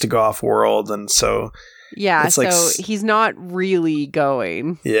time he wants to go off world, and so it's like, so he's not really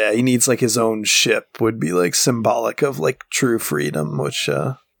going. Yeah, he needs like his own ship would be like symbolic of like true freedom, which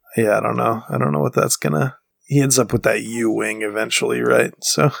I don't know what that's gonna. He ends up with that U-wing eventually, right?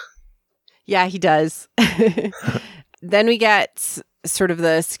 So yeah, he does. Then we get sort of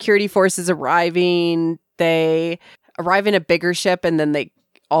the security forces arriving. They arrive in a bigger ship, and then they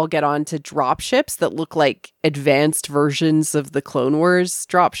all get on to drop ships that look like advanced versions of the Clone Wars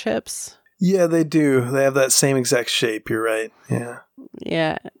drop ships. Yeah, they do. They have that same exact shape. You're right. Yeah.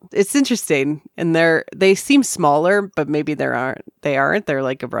 Yeah. It's interesting. And they seem smaller, but maybe they aren't. They're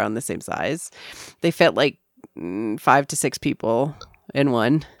like around the same size. They fit like 5 to 6 people in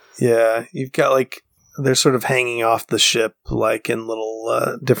one. Yeah. You've got like, they're sort of hanging off the ship like in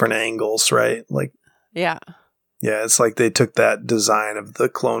little different angles, right? Like, yeah. Yeah, it's like they took that design of the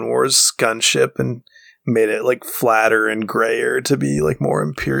Clone Wars gunship and made it like flatter and grayer to be like more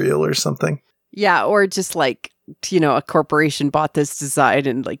imperial or something. Yeah, or just like, a corporation bought this design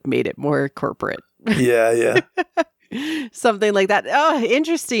and like made it more corporate. Yeah. Something like that. Oh,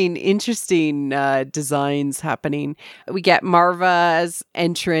 interesting designs happening. We get Marva's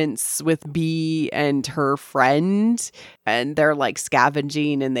entrance with Bee and her friend, and they're like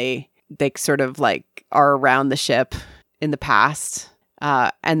scavenging, and they sort of like are around the ship in the past.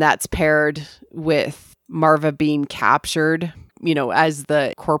 And that's paired with Marva being captured, as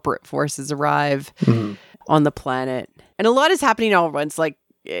the corporate forces arrive on the planet. And a lot is happening all at once. Like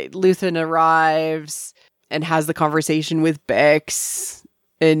Luthen arrives and has the conversation with Bix.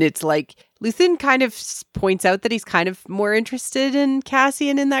 And it's like Luthen kind of points out that he's kind of more interested in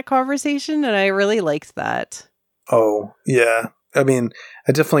Cassian in that conversation. And I really liked that. Oh, yeah. I mean,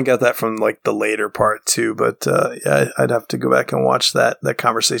 I definitely got that from like the later part too, but yeah, I'd have to go back and watch that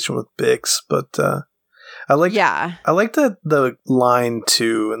conversation with Bix. But I like that the line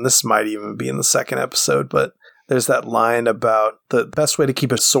too, and this might even be in the second episode, but there's that line about the best way to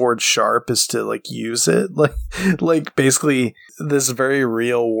keep a sword sharp is to like use it, like basically this very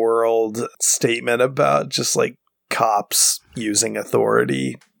real world statement about just like cops using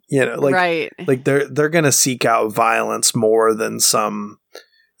authority. Right. Like they're going to seek out violence more than some,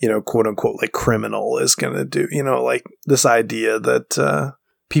 quote unquote, like criminal is going to do, like this idea that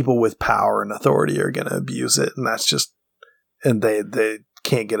people with power and authority are going to abuse it. And that's just, and they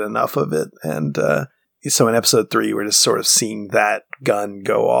can't get enough of it. And so in episode 3, we're just sort of seeing that gun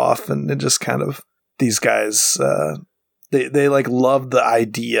go off, and it just kind of, these guys, they like love the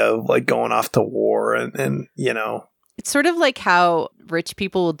idea of like going off to war and It's sort of like how rich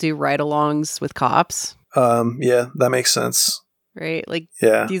people will do ride-alongs with cops. Yeah, that makes sense. Right? Like,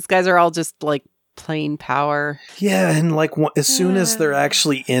 yeah, these guys are all just like plain power. Yeah, and like as soon as they're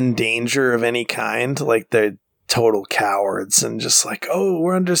actually in danger of any kind, like they're total cowards and just like, oh,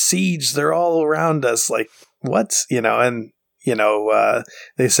 we're under siege. They're all around us. Like, what? And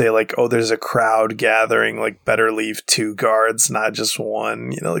they say like, oh, there's a crowd gathering. Like, better leave 2 guards, not just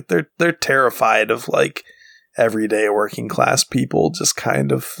 1. Like they're terrified of like everyday working class people just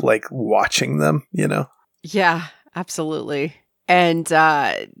kind of like watching them, Yeah, absolutely. And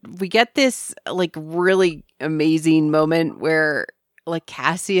we get this like really amazing moment where like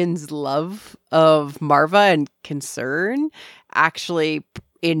Cassian's love of Marva and concern actually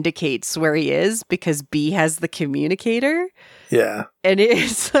indicates where he is, because B has the communicator. Yeah. And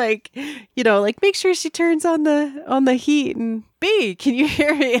it's like, like make sure she turns on the heat, and B, can you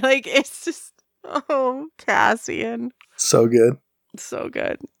hear me? Like, it's just, oh, Cassian. So good. So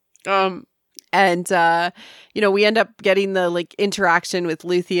good. And we end up getting the like interaction with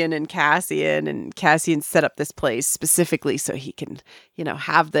Luthien and Cassian set up this place specifically so he can,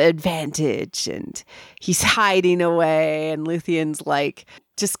 have the advantage, and he's hiding away, and Luthien's like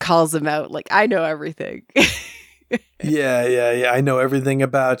just calls him out like, I know everything. Yeah. I know everything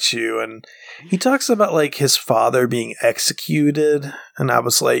about you. And he talks about like his father being executed, and I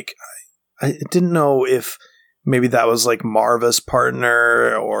was like, I didn't know if maybe that was like Marva's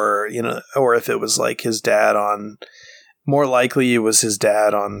partner, or if it was like his dad on. More likely, it was his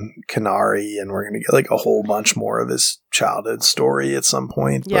dad on Kenari, and we're gonna get like a whole bunch more of his childhood story at some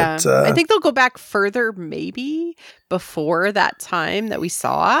point. Yeah, but, I think they'll go back further, maybe before that time that we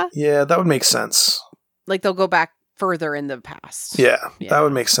saw. Yeah, that would make sense. Like they'll go back further in the past. Yeah, that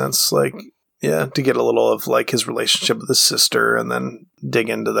would make sense. Like, yeah, to get a little of like his relationship with his sister, and then dig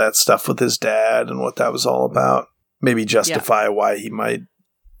into that stuff with his dad and what that was all about. Maybe justify why he might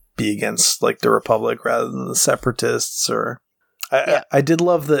be against like the Republic rather than the Separatists. Or I did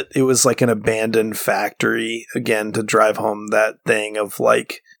love that it was like an abandoned factory, again, to drive home that thing of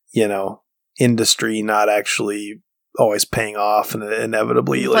like, industry not actually always paying off, and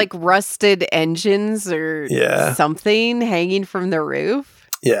inevitably like rusted engines or something hanging from the roof.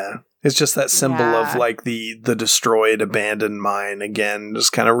 Yeah. It's just that symbol of like the destroyed, abandoned mine again,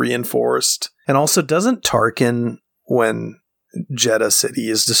 just kind of reinforced. And also, doesn't Tarkin, when Jeddah City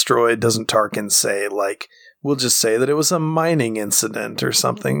is destroyed, doesn't Tarkin say like, we'll just say that it was a mining incident or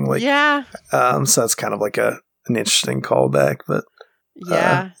something? Like, yeah. So that's kind of like an interesting callback, but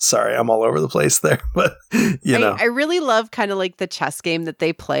sorry, I'm all over the place there, but I really love kind of like the chess game that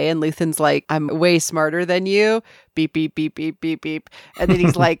they play, and Luthen's like, I'm way smarter than you. Beep, beep, beep, beep, beep, beep. And then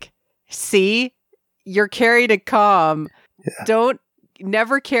he's like, see, you're carried a comm. Yeah.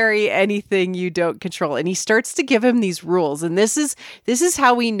 Never carry anything you don't control. And he starts to give him these rules. And this is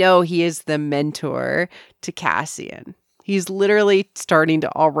how we know he is the mentor to Cassian. He's literally starting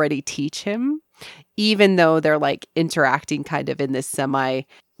to already teach him, even though they're like interacting kind of in this semi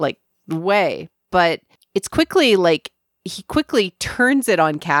like way. But it's quickly like he quickly turns it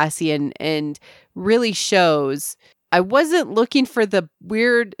on Cassian and really shows, I wasn't looking for the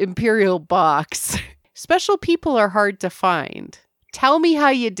weird Imperial box. Special people are hard to find. Tell me how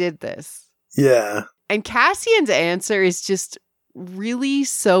you did this. Yeah. And Cassian's answer is just really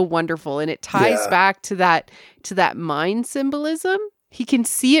so wonderful, and it ties back to that mind symbolism. He can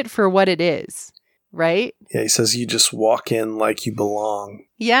see it for what it is, right? Yeah, he says you just walk in like you belong.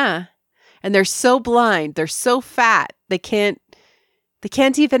 Yeah. And they're so blind, they're so fat, they can't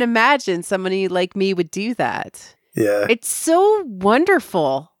even imagine somebody like me would do that. Yeah. It's so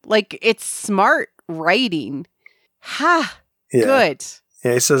wonderful. Like, it's smart writing. Ha. Yeah. Good.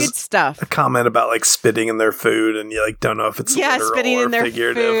 Yeah, he says good stuff. A comment about like spitting in their food, and you like don't know if it's literal spitting or in their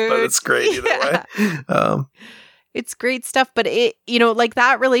figurative, food. but it's great either way. It's great stuff, but it, like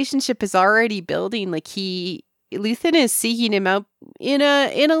that relationship is already building. Like Luthen is seeking him out in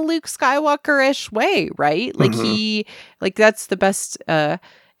a Luke Skywalker-ish way, right? Like like that's the best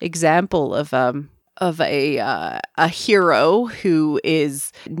example of a hero who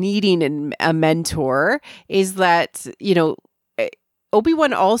is needing a mentor, is that,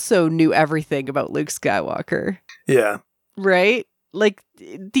 Obi-Wan also knew everything about Luke Skywalker. Yeah. Right? Like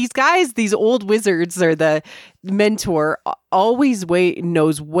these guys, these old wizards are the mentor, always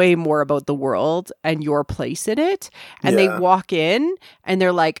knows way more about the world and your place in it. And they walk in and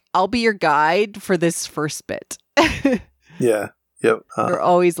they're like, I'll be your guide for this first bit. Yeah. Yep. They're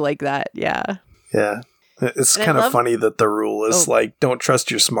always like that. Yeah. Yeah. It's kind of funny that the rule is like, don't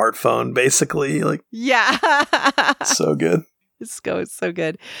trust your smartphone, basically. Like, yeah. So good. It's so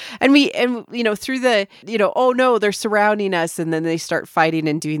good. And through the, oh no, they're surrounding us. And then they start fighting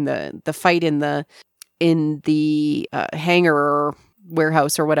and doing the fight in the hangar or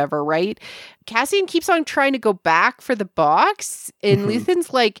warehouse or whatever, right? Cassian keeps on trying to go back for the box. And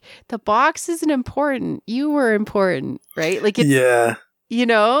Luthen's like, the box isn't important. You were important, right? Like, it's,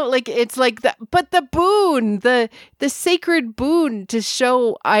 it's like that, but the boon, the sacred boon to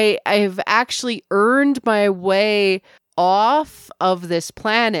show I've actually earned my way off of this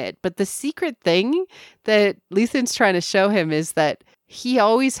planet. But the secret thing that Luthen's trying to show him is that he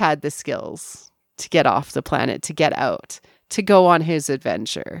always had the skills to get off the planet, to get out, to go on his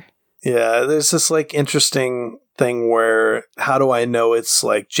adventure. Yeah, there's this like interesting thing where, how do I know it's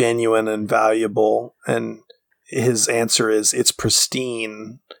like genuine and valuable? And his answer is, it's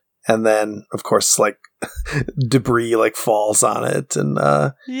pristine. And then, of course, like debris like falls on it, and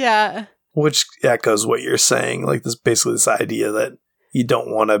which echoes what you're saying. Like this idea that you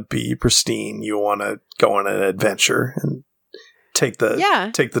don't want to be pristine, you want to go on an adventure and take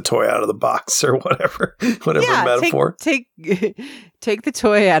the toy out of the box or whatever metaphor. Take the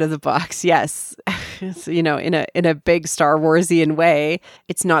toy out of the box. Yes. So, in a big Star Warsian way,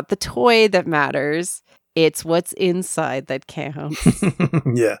 it's not the toy that matters. It's what's inside that counts.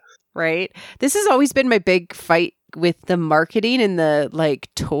 Yeah. Right? This has always been my big fight with the marketing and the like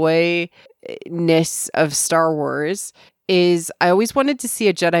toy-ness of Star Wars. Is I always wanted to see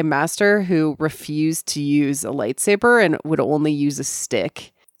a Jedi Master who refused to use a lightsaber and would only use a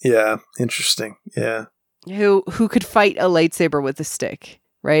stick. Yeah, interesting. Yeah. Who could fight a lightsaber with a stick,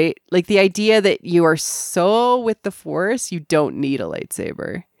 right? Like the idea that you are so with the Force, you don't need a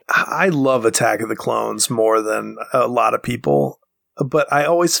lightsaber. I love Attack of the Clones more than a lot of people, but I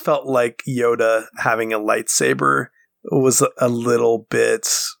always felt like Yoda having a lightsaber was a little bit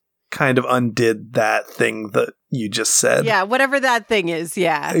kind of undid that thing that you just said. Yeah, whatever that thing is,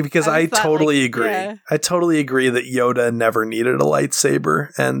 yeah. Because I totally agree. Yeah. I totally agree that Yoda never needed a lightsaber.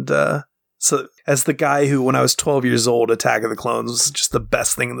 And so as the guy who, when I was 12 years old, Attack of the Clones was just the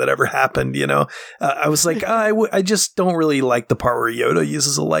best thing that ever happened, I was like, I just don't really like the part where Yoda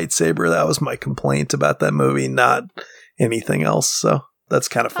uses a lightsaber. That was my complaint about that movie, not anything else. So that's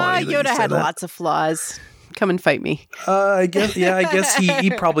kind of funny. Yoda had lots of flaws. Come and fight me. I guess he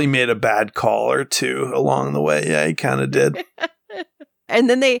probably made a bad call or two along the way. Yeah, he kind of did. And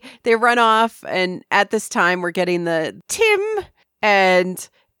then they run off, and at this time we're getting the Tim and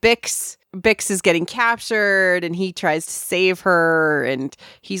Bix. Bix is getting captured, and he tries to save her, and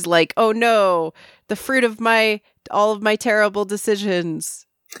he's like, "Oh no, the fruit of all of my terrible decisions."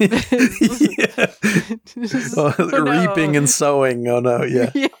 Reaping and sowing. Oh no,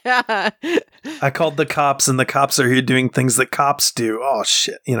 yeah. I called the cops, and the cops are here doing things that cops do. Oh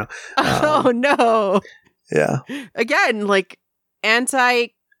shit, oh no. Yeah. Again, like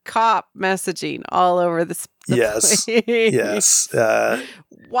anti-cop messaging all over the yes. place. Yes.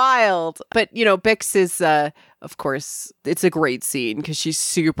 Wild. But Bix is of course, it's a great scene because she's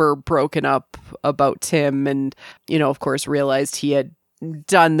super broken up about Tim, and of course realized he had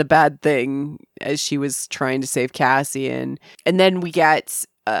done the bad thing as she was trying to save Cassian. And then we get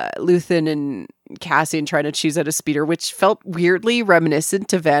Luthen and Cassian trying to choose out a speeder, which felt weirdly reminiscent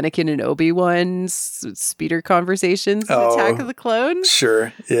to Anakin and Obi-Wan's speeder conversations in Attack of the Clones.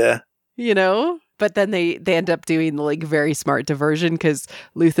 Sure, yeah. You know? But then they end up doing the like very smart diversion because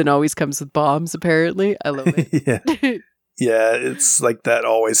Luthen always comes with bombs, apparently. I love it. Yeah. Yeah, it's like that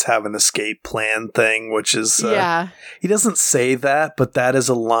always have an escape plan thing, which is... He doesn't say that, but that is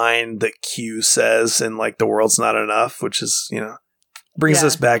a line that Q says in like The World's Not Enough, which is, you know, brings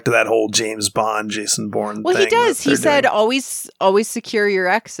us back to that whole James Bond, Jason Bourne thing. Well, he does. He said always secure your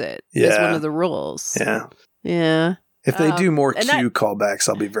exit is one of the rules. Yeah. Yeah. If they do more Q callbacks,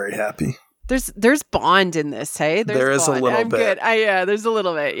 I'll be very happy. There's Bond in this, hey? There is Bond. a little I'm bit. Good. There's a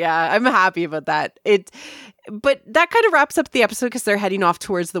little bit. Yeah, I'm happy about that. But that kind of wraps up the episode because they're heading off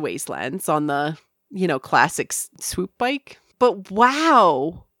towards the wastelands on the, you know, classic swoop bike. But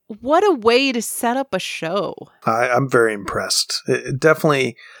wow, what a way to set up a show. I'm very impressed. It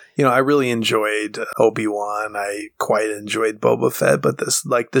definitely, you know, I really enjoyed Obi-Wan. I quite enjoyed Boba Fett, but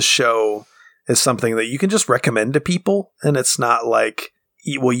this show is something that you can just recommend to people, and it's not like,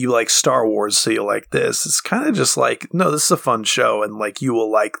 well, you like Star Wars, so you like this. It's kind of just like, no, this is a fun show, and like you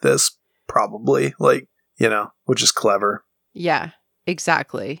will like this probably, like, you know, which is clever. Yeah,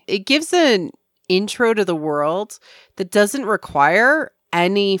 exactly. It gives an intro to the world that doesn't require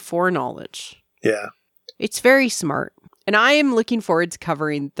any foreknowledge. Yeah. It's very smart. And I am looking forward to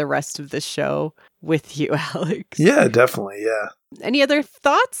covering the rest of this show with you, Alex. Yeah, definitely. Yeah. Any other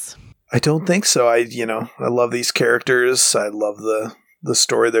thoughts? I don't think so. I love these characters. I love the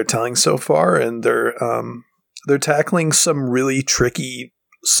story they're telling so far, and they're tackling some really tricky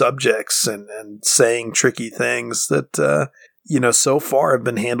subjects and saying tricky things that so far have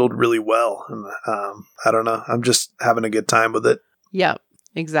been handled really well. And I don't know. I'm just having a good time with it. Yeah,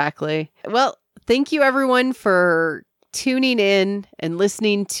 exactly. Well, thank you everyone for tuning in and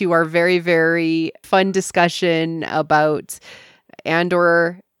listening to our very, very fun discussion about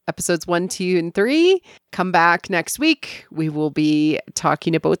Andor episodes 1, 2, and 3. Come back next week. We will be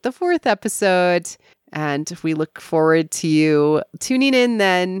talking about the 4th episode, and we look forward to you tuning in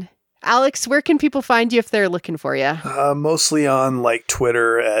then. Alex, where can people find you if they're looking for you? Mostly on like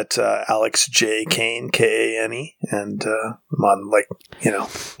Twitter at Alex J. Kane, Kane, and I'm on like,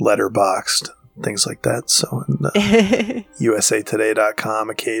 Letterboxd, things like that. So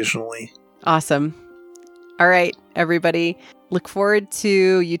USAtoday.com occasionally. Awesome. All right, everybody. Look forward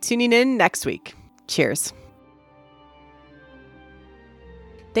to you tuning in next week. Cheers.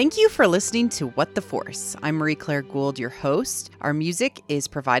 Thank you for listening to What the Force. I'm Marie-Claire Gould, your host. Our music is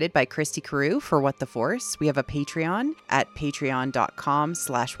provided by Christy Carew for What the Force. We have a Patreon at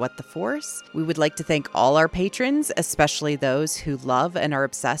patreon.com/whattheforce. We would like to thank all our patrons, especially those who love and are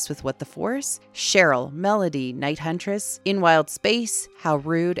obsessed with What the Force. Cheryl, Melody, Night Huntress, In Wild Space, How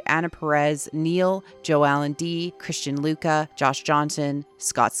Rude, Anna Perez, Neil, Joe Allen D, Christian Luca, Josh Johnson,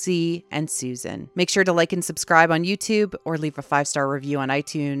 Scott C, and Susan. Make sure to like and subscribe on YouTube or leave a 5-star review on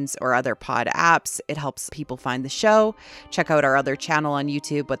iTunes or other pod apps. It helps people find the show. Check out our other channel on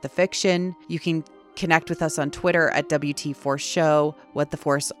YouTube, What the Fiction. You can connect with us on Twitter at WT Force Show, What the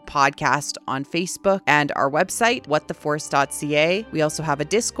Force Podcast on Facebook, and our website, whattheforce.ca. We also have a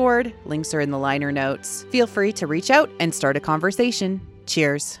Discord. Links are in the liner notes. Feel free to reach out and start a conversation.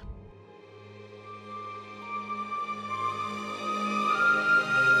 Cheers.